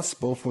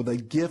responsible for the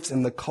gifts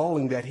and the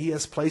calling that he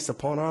has placed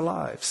upon our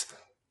lives.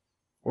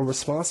 We're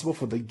responsible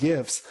for the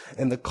gifts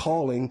and the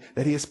calling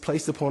that he has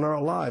placed upon our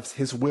lives,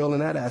 his will in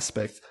that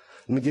aspect.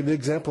 Let me give you an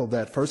example of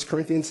that. 1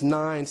 Corinthians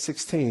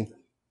 9:16.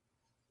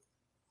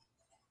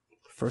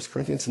 1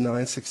 Corinthians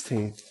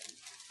 9:16.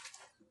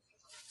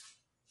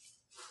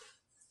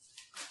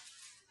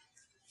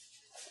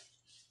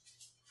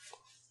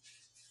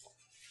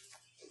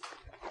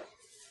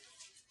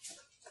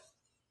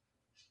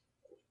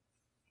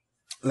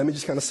 Let me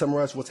just kind of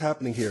summarize what's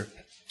happening here.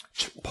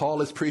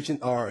 Paul is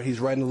preaching, or he's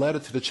writing a letter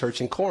to the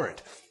church in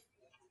Corinth.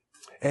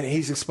 And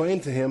he's explaining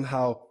to him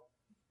how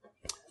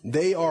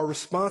they are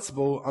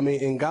responsible,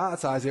 in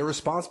God's eyes, they're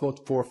responsible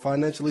for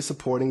financially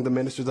supporting the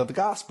ministers of the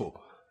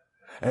gospel.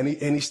 And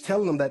he's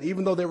telling them that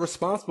even though they're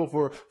responsible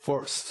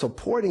for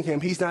supporting him,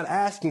 he's not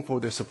asking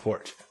for their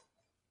support.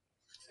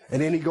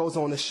 And then he goes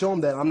on to show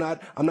them that I'm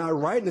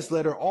not writing this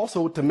letter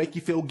also to make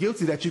you feel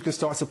guilty that you can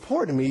start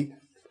supporting me.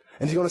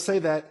 And he's going to say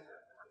that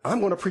I'm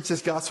going to preach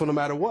this gospel no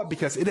matter what,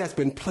 because it has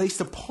been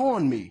placed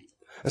upon me.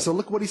 And so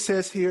look what he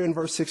says here in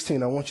verse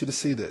 16. I want you to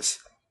see this.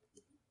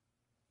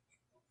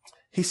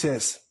 He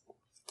says,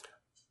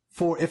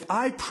 for if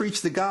I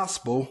preach the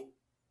gospel,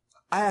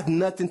 I have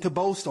nothing to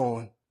boast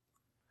on,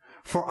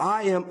 For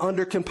I am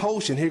under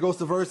compulsion. Here goes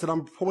the verse that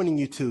I'm pointing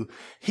you to.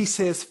 He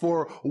says,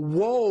 for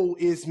woe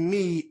is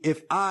me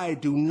if I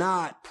do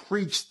not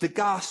preach the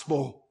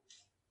gospel.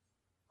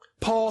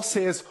 Paul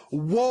says,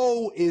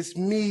 woe is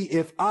me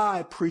if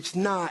I preach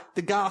not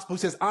the gospel. He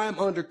says, I am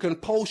under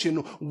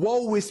compulsion.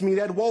 Woe is me.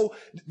 That woe,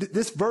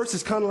 this verse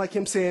is kind of like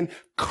him saying,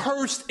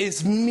 cursed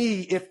is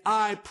me if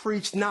I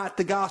preach not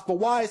the gospel.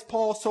 Why is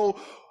Paul so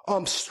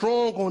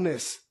strong on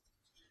this?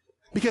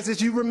 Because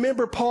as you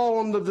remember Paul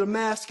on the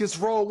Damascus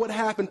road, what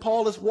happened?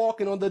 Paul is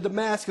walking on the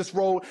Damascus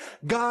road.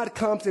 God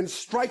comes and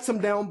strikes him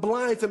down,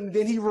 blinds him, and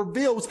then he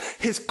reveals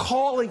his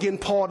calling in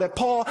Paul, that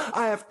Paul,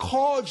 I have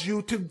called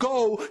you to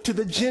go to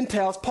the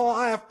Gentiles. Paul,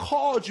 I have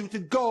called you to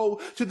go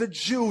to the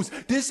Jews.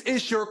 This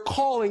is your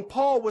calling.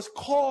 Paul was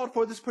called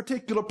for this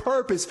particular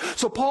purpose.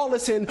 So Paul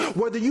is saying,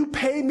 whether you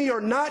pay me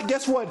or not,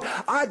 guess what?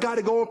 I got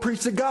to go and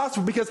preach the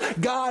gospel because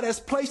God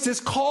has placed this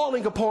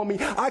calling upon me.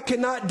 I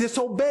cannot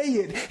disobey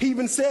it. He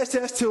even says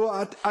that to,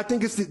 I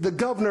think it's the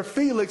governor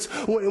Felix,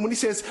 when he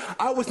says,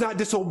 I was not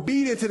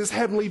disobedient to this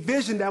heavenly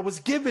vision that was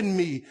given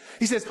me.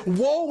 He says,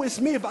 woe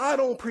is me if I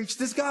don't preach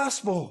this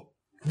gospel.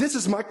 This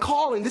is my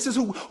calling. This is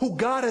who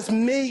God has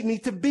made me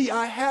to be.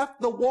 I have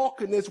to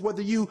walk in this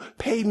whether you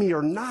pay me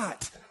or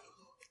not.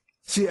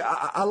 See,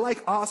 I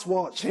like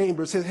Oswald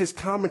Chambers, his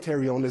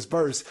commentary on this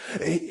verse.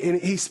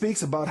 And he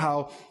speaks about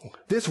how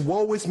this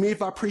woe is me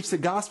if I preach the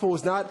gospel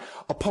is not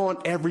upon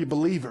every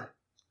believer.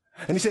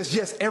 And he says,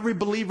 yes, every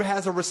believer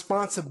has a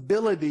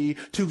responsibility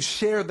to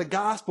share the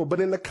gospel. But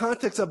in the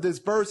context of this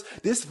verse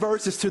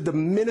is to the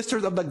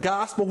ministers of the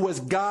gospel who as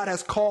God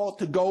has called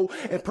to go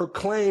and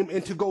proclaim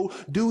and to go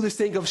do this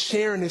thing of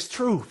sharing his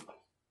truth.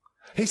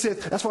 He said,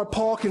 that's why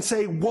Paul can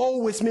say,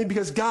 woe is me,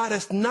 because God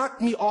has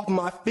knocked me off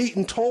my feet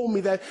and told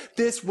me that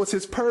this was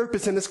his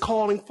purpose and his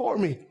calling for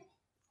me.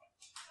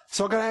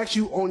 So I gotta ask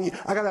you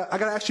I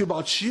gotta ask you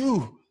about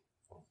you.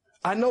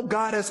 I know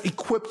God has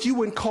equipped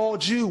you and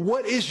called you.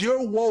 What is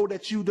your woe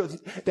that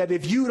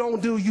if you don't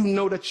do, you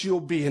know that you'll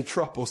be in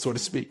trouble, so to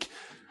speak?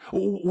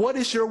 What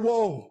is your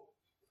woe?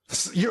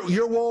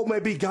 Your woe may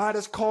be God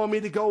has called me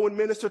to go and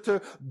minister to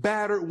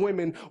battered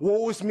women.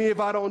 Woe is me if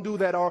I don't do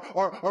that.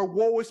 Or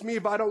woe is me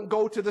if I don't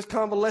go to this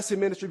convalescent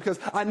ministry because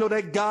I know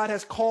that God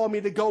has called me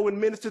to go and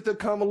minister to the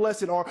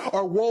convalescent.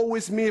 Or woe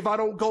is me if I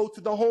don't go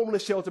to the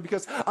homeless shelter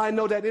because I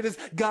know that it is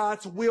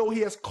God's will.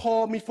 He has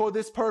called me for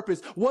this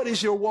purpose. What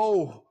is your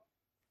woe?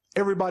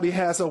 Everybody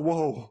has a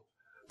woe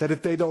that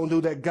if they don't do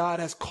that,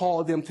 God has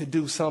called them to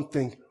do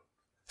something.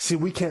 See,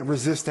 we can't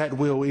resist that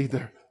will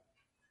either.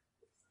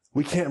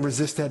 We can't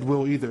resist that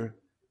will either.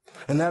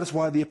 And that is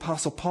why the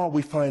Apostle Paul,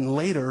 we find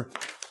later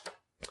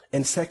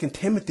in 2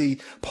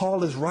 Timothy,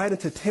 Paul is writing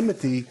to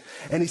Timothy,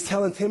 and he's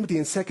telling Timothy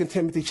in 2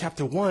 Timothy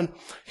chapter 1,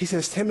 he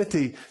says,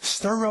 Timothy,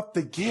 stir up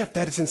the gift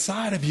that is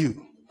inside of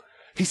you.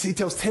 He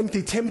tells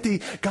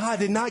Timothy, God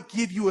did not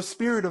give you a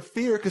spirit of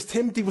fear, because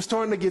Timothy was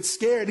starting to get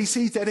scared. He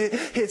sees that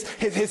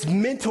his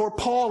mentor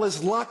Paul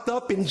is locked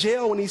up in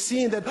jail, and he's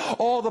seeing that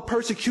all the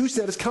persecution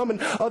that is coming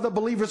other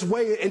believers'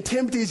 way, and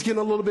Timothy's getting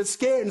a little bit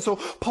scared. And so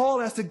Paul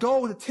has to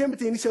go to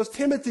Timothy, and he says,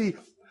 Timothy,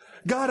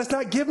 God has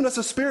not given us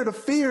a spirit of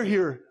fear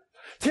here.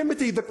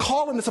 Timothy, the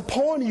calling is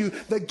upon you.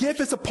 The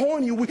gift is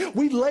upon you.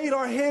 We laid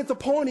our hands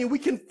upon you. We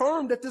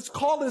confirmed that this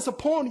calling is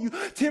upon you.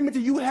 Timothy,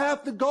 you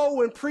have to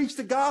go and preach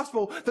the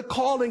gospel. The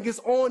calling is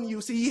on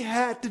you. See, he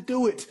had to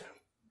do it.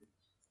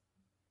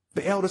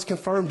 The elders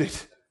confirmed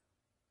it.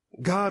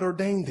 God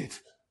ordained it.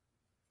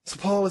 So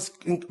Paul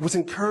was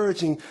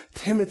encouraging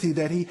Timothy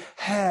that he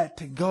had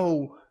to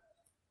go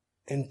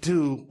and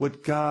do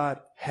what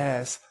God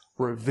has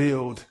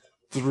revealed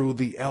through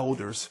the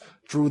elders,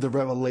 through the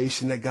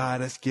revelation that God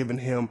has given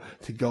him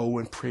to go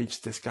and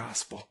preach this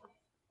gospel.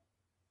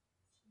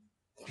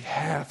 We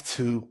have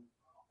to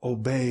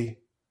obey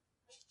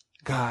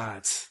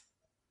God's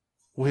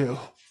will.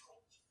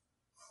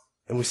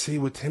 And we see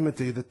with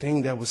Timothy, the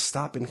thing that was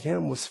stopping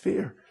him was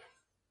fear.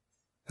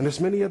 And there's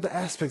many other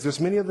aspects.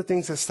 There's many other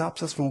things that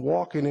stops us from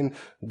walking in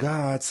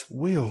God's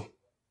will.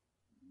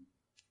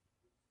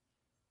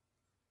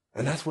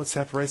 And that's what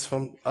separates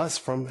us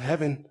from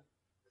heaven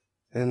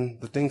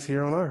and the things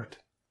here on earth.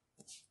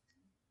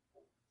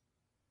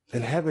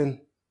 In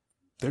heaven,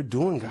 they're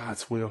doing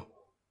God's will.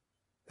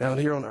 Down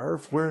here on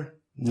earth, we're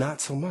not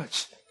so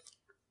much.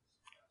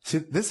 See,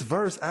 this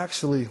verse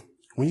actually,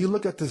 when you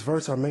look at this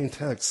verse, our main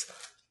text,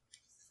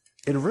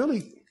 it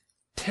really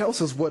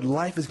tells us what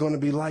life is going to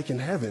be like in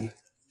heaven.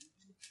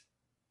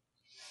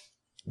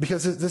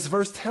 Because this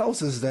verse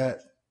tells us that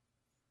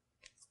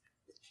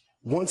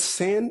once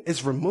sin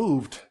is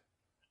removed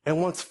and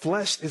once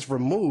flesh is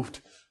removed,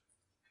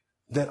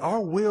 that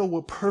our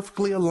will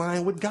perfectly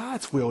align with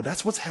God's will.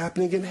 That's what's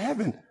happening in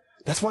heaven.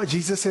 That's why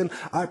Jesus said,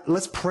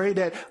 let's pray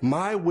that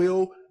my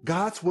will,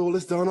 God's will,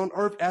 is done on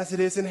earth as it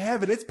is in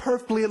heaven. It's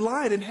perfectly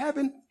aligned in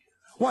heaven.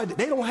 Why?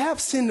 They don't have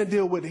sin to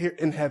deal with here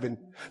in heaven.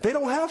 They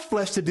don't have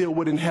flesh to deal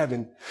with in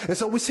heaven. And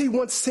so we see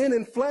once sin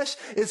and flesh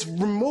is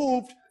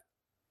removed,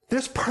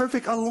 there's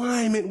perfect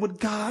alignment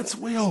with God's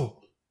will.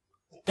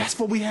 That's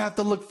what we have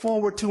to look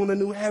forward to in the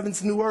new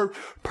heavens, new earth.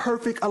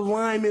 Perfect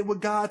alignment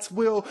with God's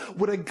will,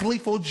 with a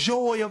gleeful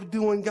joy of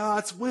doing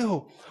God's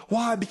will.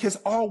 Why? Because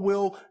our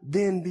will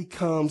then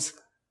becomes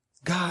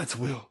God's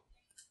will.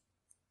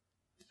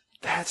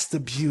 That's the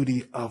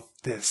beauty of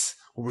this,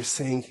 what we're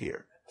seeing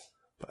here.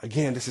 But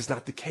again, this is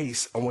not the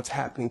case on what's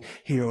happening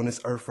here on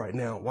this earth right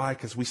now. Why?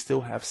 Because we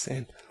still have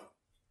sin.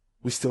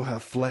 We still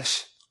have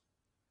flesh.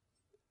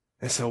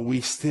 And so we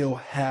still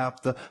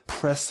have to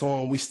press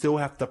on. We still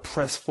have to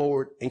press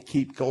forward and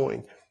keep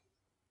going.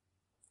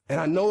 And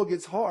I know it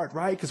gets hard,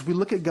 right? Because we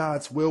look at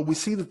God's will. We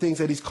see the things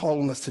that he's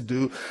calling us to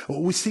do.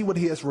 We see what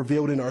he has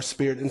revealed in our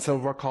spirit in some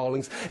of our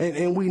callings.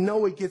 And we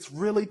know it gets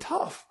really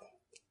tough.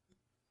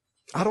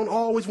 I don't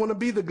always want to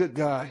be the good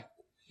guy.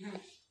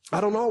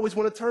 I don't always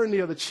want to turn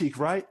the other cheek,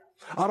 right?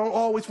 I don't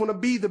always want to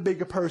be the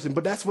bigger person,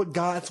 but that's what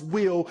God's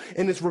will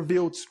in his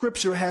revealed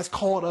scripture has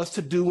called us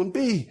to do and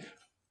be.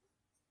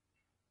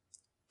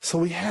 So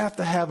we have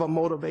to have a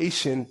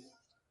motivation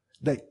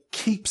that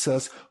keeps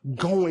us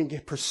going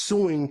and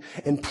pursuing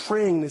and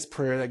praying this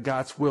prayer that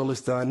God's will is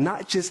done,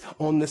 not just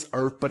on this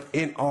earth, but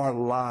in our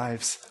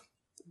lives.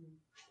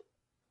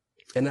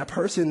 And that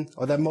person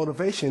or that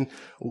motivation,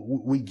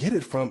 we get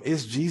it from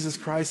is Jesus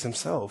Christ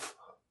himself.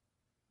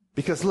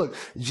 Because look,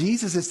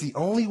 Jesus is the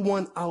only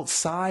one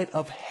outside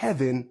of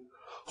heaven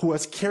who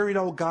has carried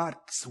out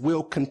God's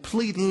will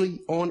completely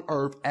on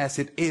earth as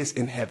it is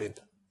in heaven.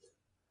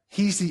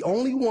 He's the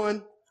only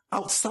one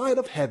outside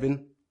of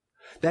heaven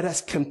that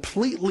has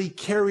completely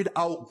carried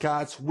out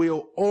God's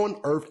will on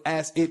earth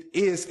as it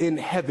is in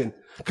heaven.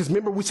 Because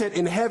remember, we said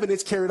in heaven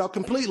it's carried out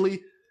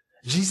completely.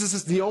 Jesus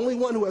is the only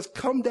one who has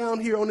come down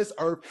here on this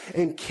earth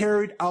and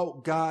carried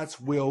out God's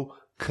will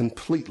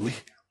completely.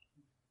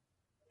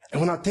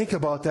 And when I think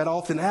about that, I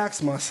often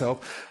ask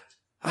myself,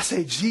 I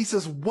say,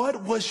 Jesus,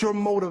 what was your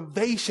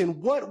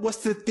motivation? What was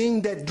the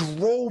thing that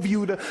drove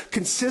you to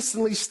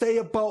consistently stay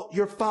about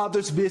your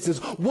Father's business?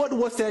 What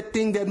was that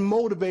thing that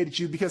motivated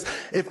you? Because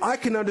if I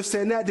can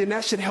understand that, then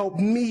that should help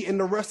me and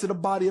the rest of the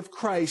body of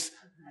Christ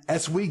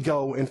as we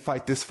go and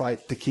fight this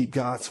fight to keep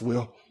God's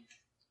will.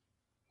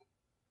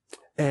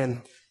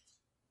 And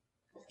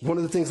one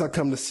of the things I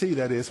come to see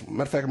that is,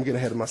 matter of fact, I'm getting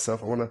ahead of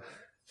myself. I want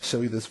to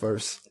show you this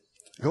verse.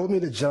 Go with me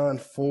to John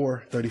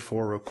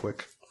 4:34 real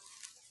quick.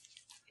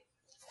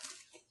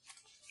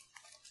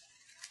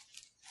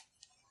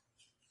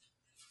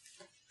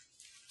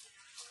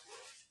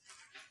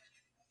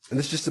 And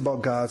it's just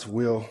about God's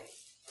will.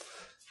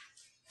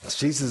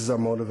 Jesus is our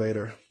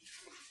motivator.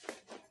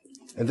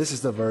 And this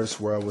is the verse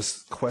where I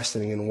was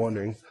questioning and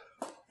wondering,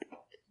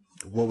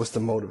 what was the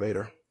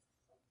motivator?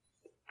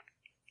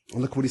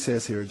 And look what he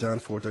says here, John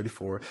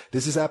 4:34.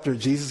 This is after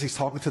Jesus, he's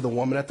talking to the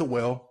woman at the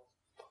well.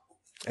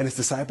 And his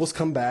disciples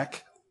come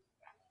back.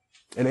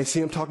 And they see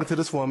him talking to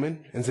this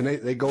woman. And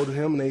then they go to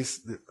him and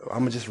I'm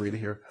going to just read it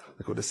here.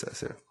 Look what it says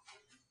here.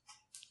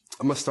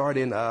 I'm going to start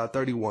in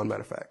 31,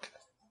 matter of fact.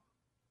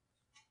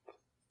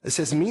 It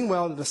says,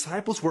 meanwhile, the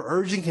disciples were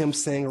urging him,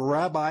 saying,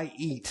 Rabbi,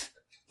 eat.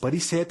 But he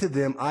said to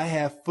them, I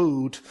have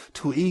food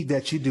to eat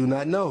that you do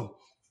not know.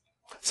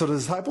 So the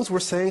disciples were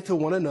saying to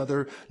one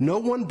another, no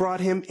one brought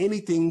him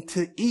anything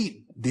to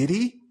eat, did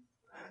he?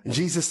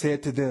 Jesus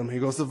said to them,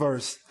 here goes the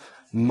verse,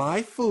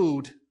 my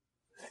food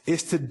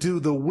is to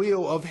do the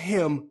will of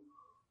him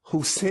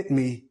who sent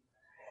me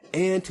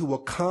and to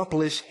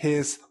accomplish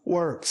his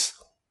works.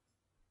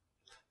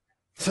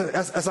 So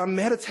as I'm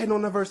meditating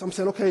on that verse, I'm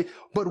saying, okay,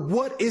 but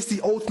what is the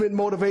ultimate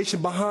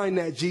motivation behind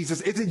that, Jesus?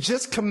 Is it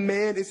just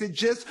command? Is it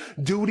just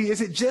duty?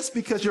 Is it just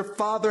because your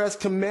Father has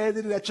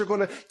commanded it that you're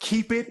going to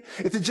keep it?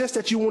 Is it just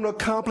that you want to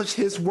accomplish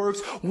his works?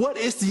 What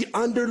is the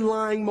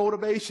underlying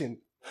motivation?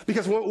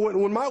 Because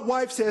when my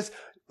wife says,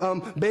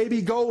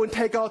 baby, go and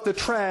take out the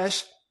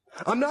trash,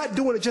 I'm not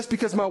doing it just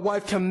because my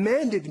wife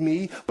commanded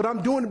me, but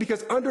I'm doing it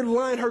because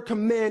underlying her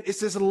command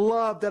is this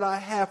love that I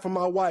have for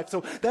my wife.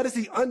 So that is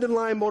the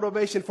underlying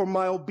motivation for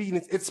my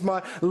obedience. It's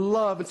my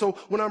love. And so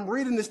when I'm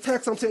reading this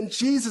text, I'm saying,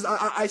 Jesus,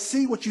 I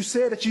see what you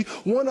said, that you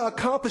want to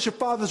accomplish your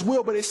Father's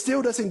will, but it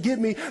still doesn't give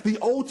me the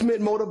ultimate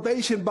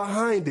motivation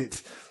behind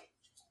it.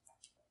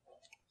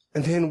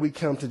 And then we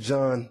come to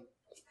John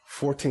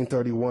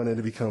 14:31 and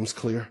it becomes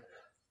clear.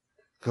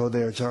 Go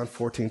there, John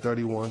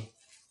 14:31.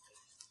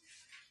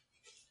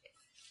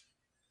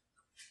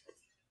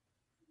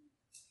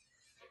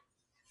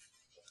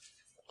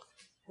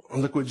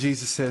 Look what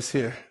Jesus says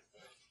here.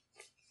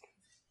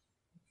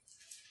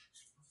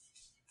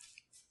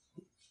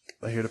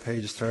 I hear the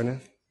page is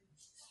turning.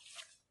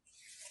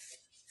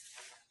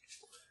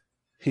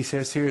 He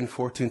says here in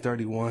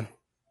 14:31,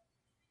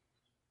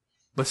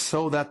 but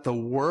so that the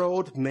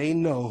world may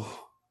know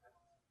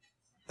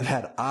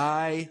that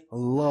I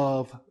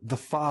love the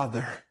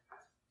Father,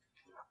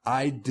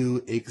 I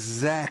do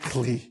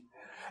exactly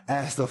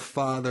as the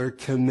Father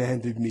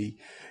commanded me.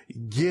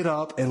 Get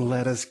up and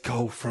let us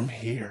go from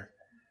here.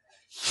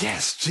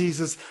 Yes,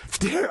 Jesus,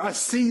 there I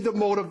see the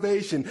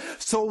motivation,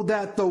 so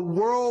that the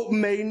world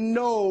may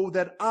know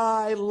that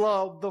I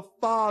love the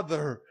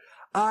Father.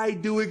 I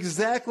do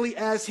exactly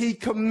as he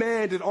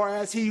commanded or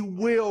as he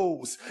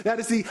wills. That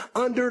is the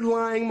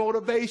underlying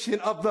motivation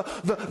of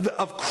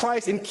of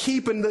Christ in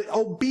keeping the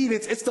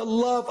obedience. It's the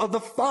love of the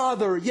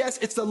Father. Yes,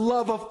 it's the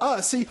love of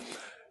us. See,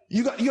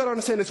 you got to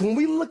understand this. When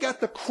we look at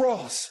the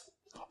cross,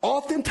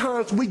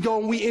 oftentimes we go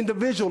and we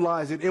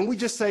individualize it and we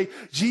just say,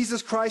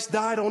 Jesus Christ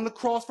died on the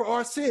cross for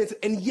our sins.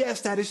 And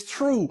yes, that is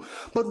true.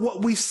 But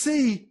what we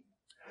see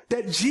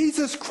that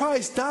Jesus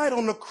Christ died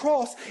on the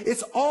cross,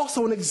 it's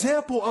also an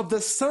example of the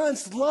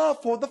Son's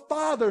love for the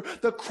Father.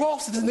 The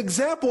cross is an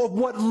example of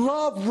what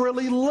love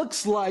really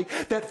looks like.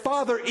 That,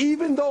 Father,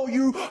 even though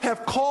you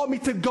have called me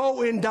to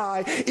go and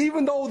die,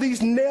 even though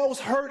these nails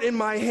hurt in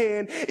my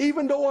hand,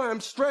 even though I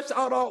am stretched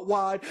out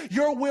wide,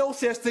 your will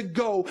says to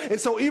go.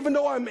 And so even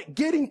though I'm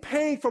getting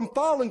pain from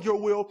following your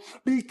will,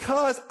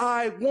 because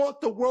I want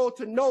the world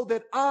to know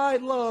that I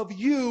love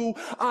you,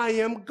 I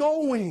am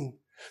going.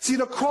 See,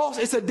 the cross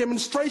is a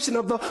demonstration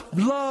of the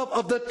love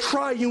of the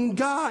triune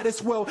God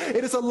as well.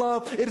 It is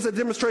a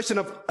demonstration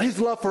of his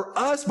love for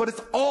us, but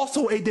it's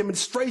also a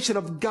demonstration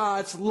of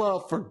God's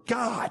love for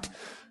God.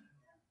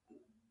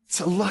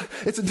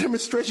 It's a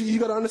demonstration. You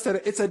got to understand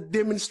it. It's a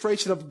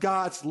demonstration of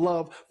God's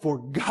love for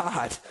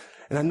God.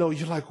 And I know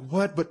you're like,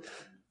 what? But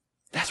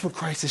that's what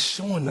Christ is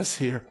showing us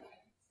here.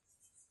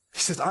 He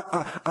says,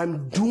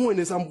 I'm doing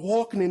this. I'm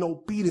walking in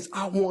obedience.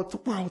 I want the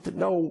world to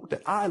know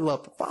that I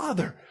love the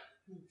Father.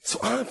 So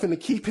I'm going to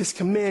keep his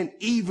command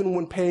even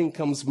when pain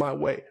comes my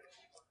way.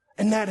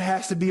 And that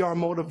has to be our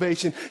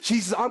motivation.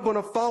 Jesus, I'm going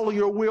to follow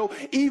your will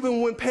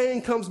even when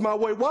pain comes my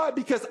way. Why?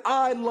 Because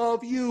I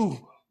love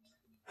you.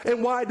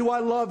 And why do I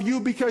love you?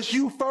 Because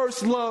you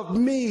first loved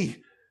me.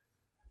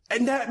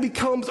 And that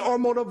becomes our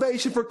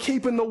motivation for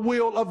keeping the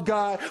will of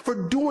God,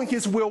 for doing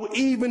his will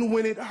even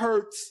when it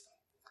hurts.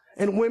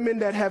 And women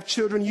that have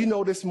children, you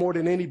know this more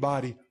than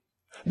anybody.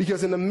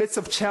 Because in the midst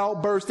of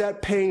childbirth,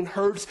 that pain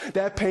hurts.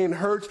 That pain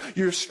hurts.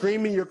 You're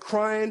screaming, you're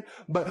crying.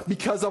 But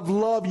because of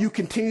love, you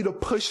continue to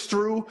push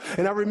through.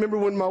 And I remember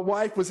when my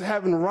wife was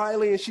having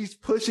Riley and she's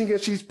pushing and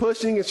she's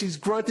pushing and she's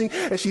grunting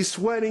and she's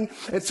sweating.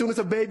 As soon as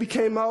the baby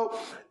came out,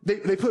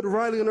 they put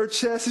Riley on her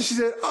chest and she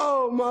said,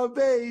 "Oh, my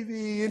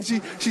baby." And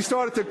she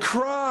started to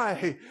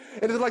cry.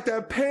 And it's like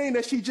that pain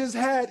that she just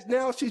had.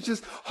 Now she's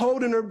just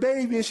holding her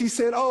baby and she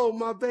said, "Oh,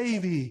 my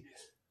baby."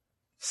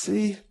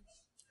 See,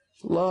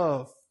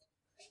 love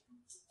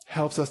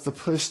helps us to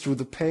push through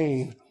the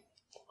pain,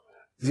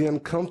 the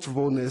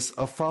uncomfortableness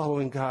of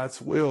following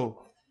God's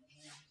will.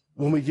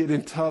 When we get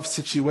in tough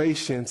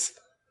situations,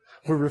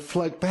 we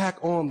reflect back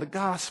on the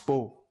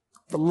gospel,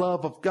 the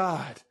love of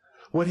God,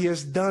 what he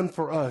has done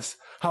for us,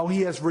 how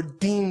he has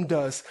redeemed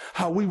us,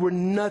 how we were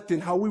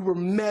nothing, how we were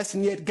mess,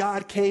 and yet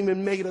God came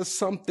and made us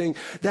something.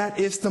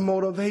 That is the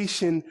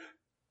motivation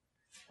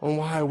on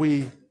why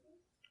we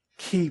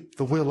keep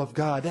the will of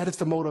God. That is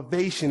the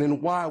motivation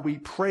and why we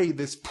pray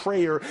this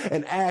prayer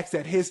and ask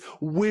that his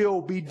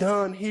will be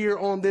done here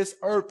on this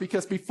earth.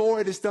 Because before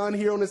it is done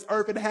here on this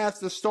earth, it has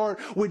to start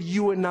with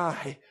you and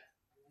I.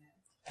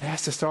 It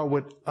has to start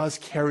with us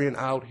carrying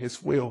out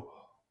his will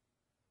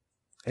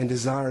and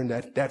desiring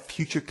that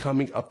future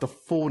coming of the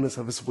fullness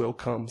of his will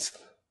comes.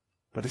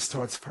 But it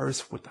starts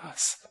first with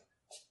us.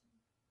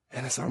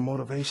 And it's our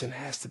motivation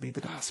has to be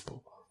the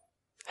gospel.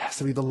 Has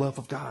to be the love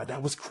of God.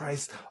 That was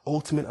Christ's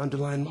ultimate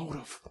underlying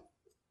motive.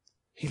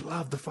 He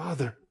loved the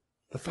Father.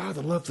 The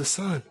Father loved the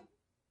Son.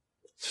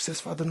 She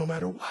says, "Father, no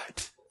matter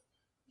what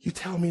you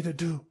tell me to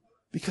do,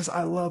 because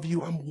I love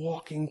you, I'm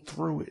walking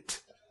through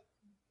it."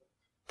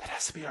 That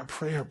has to be our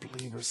prayer,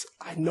 believers.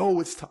 I know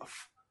it's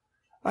tough.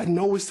 I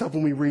know it's tough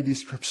when we read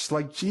these scriptures.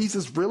 Like,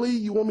 Jesus, really?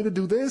 You want me to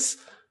do this?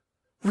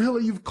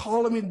 Really? You've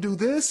called me to do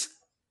this?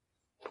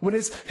 When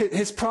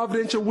his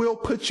providential will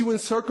puts you in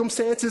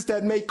circumstances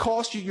that may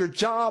cost you your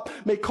job,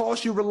 may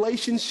cost you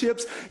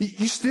relationships,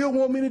 you still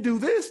want me to do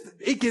this?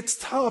 It gets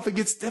tough. It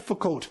gets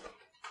difficult.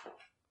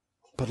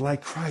 But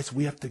like Christ,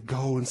 we have to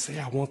go and say,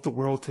 I want the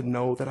world to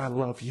know that I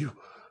love you.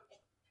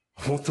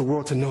 I want the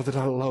world to know that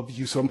I love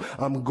you. So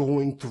I'm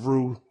going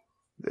through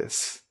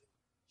this.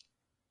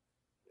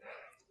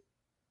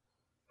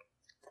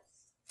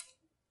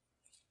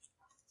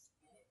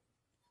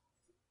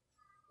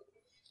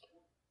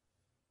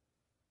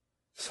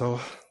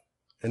 So,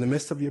 in the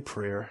midst of your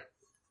prayer,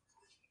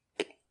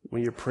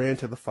 when you're praying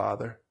to the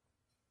Father,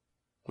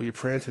 when you're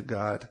praying to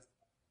God,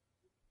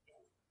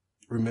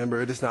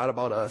 remember, it is not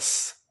about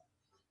us.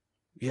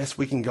 Yes,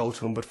 we can go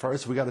to him, but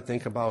first we got to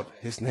think about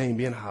his name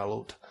being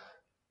hallowed,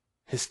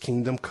 his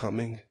kingdom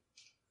coming,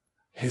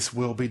 his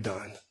will be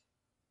done.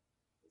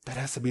 That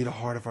has to be the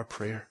heart of our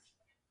prayer.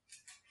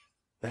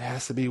 That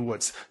has to be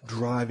what's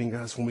driving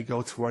us when we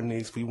go to our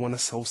knees. We want to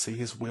so see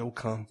his will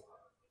come.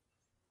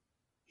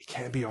 It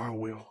can't be our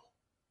will.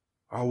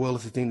 Our will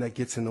is the thing that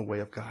gets in the way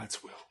of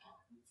God's will.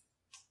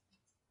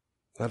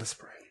 Let us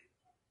pray.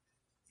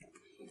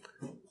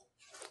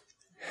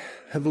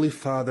 Heavenly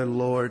Father,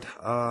 Lord,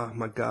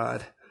 my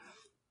God,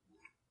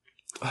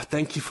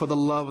 thank you for the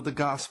love of the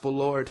gospel,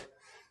 Lord.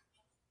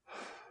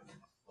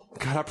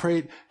 God, I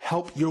pray,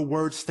 help your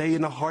word stay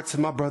in the hearts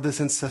of my brothers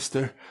and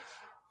sisters.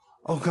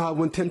 Oh God,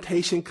 when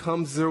temptation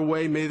comes their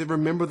way, may they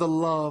remember the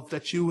love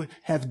that you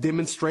have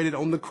demonstrated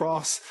on the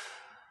cross.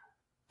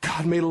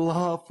 God, may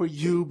love for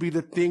you be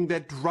the thing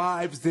that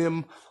drives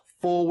them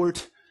forward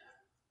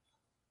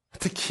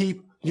to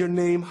keep your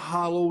name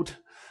hallowed.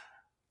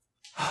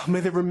 May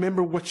they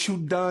remember what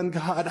you've done,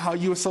 God, how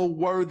you are so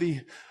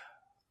worthy.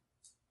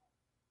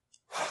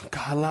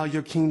 God, allow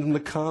your kingdom to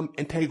come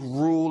and take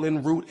rule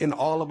and root in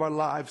all of our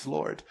lives,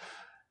 Lord.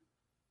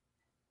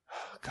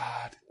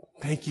 God,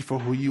 thank you for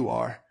who you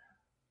are.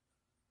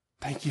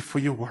 Thank you for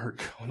your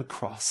work on the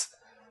cross.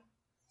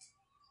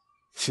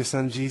 It's your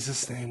son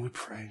Jesus' name we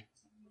pray.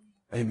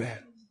 Amen.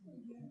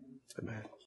 Amen.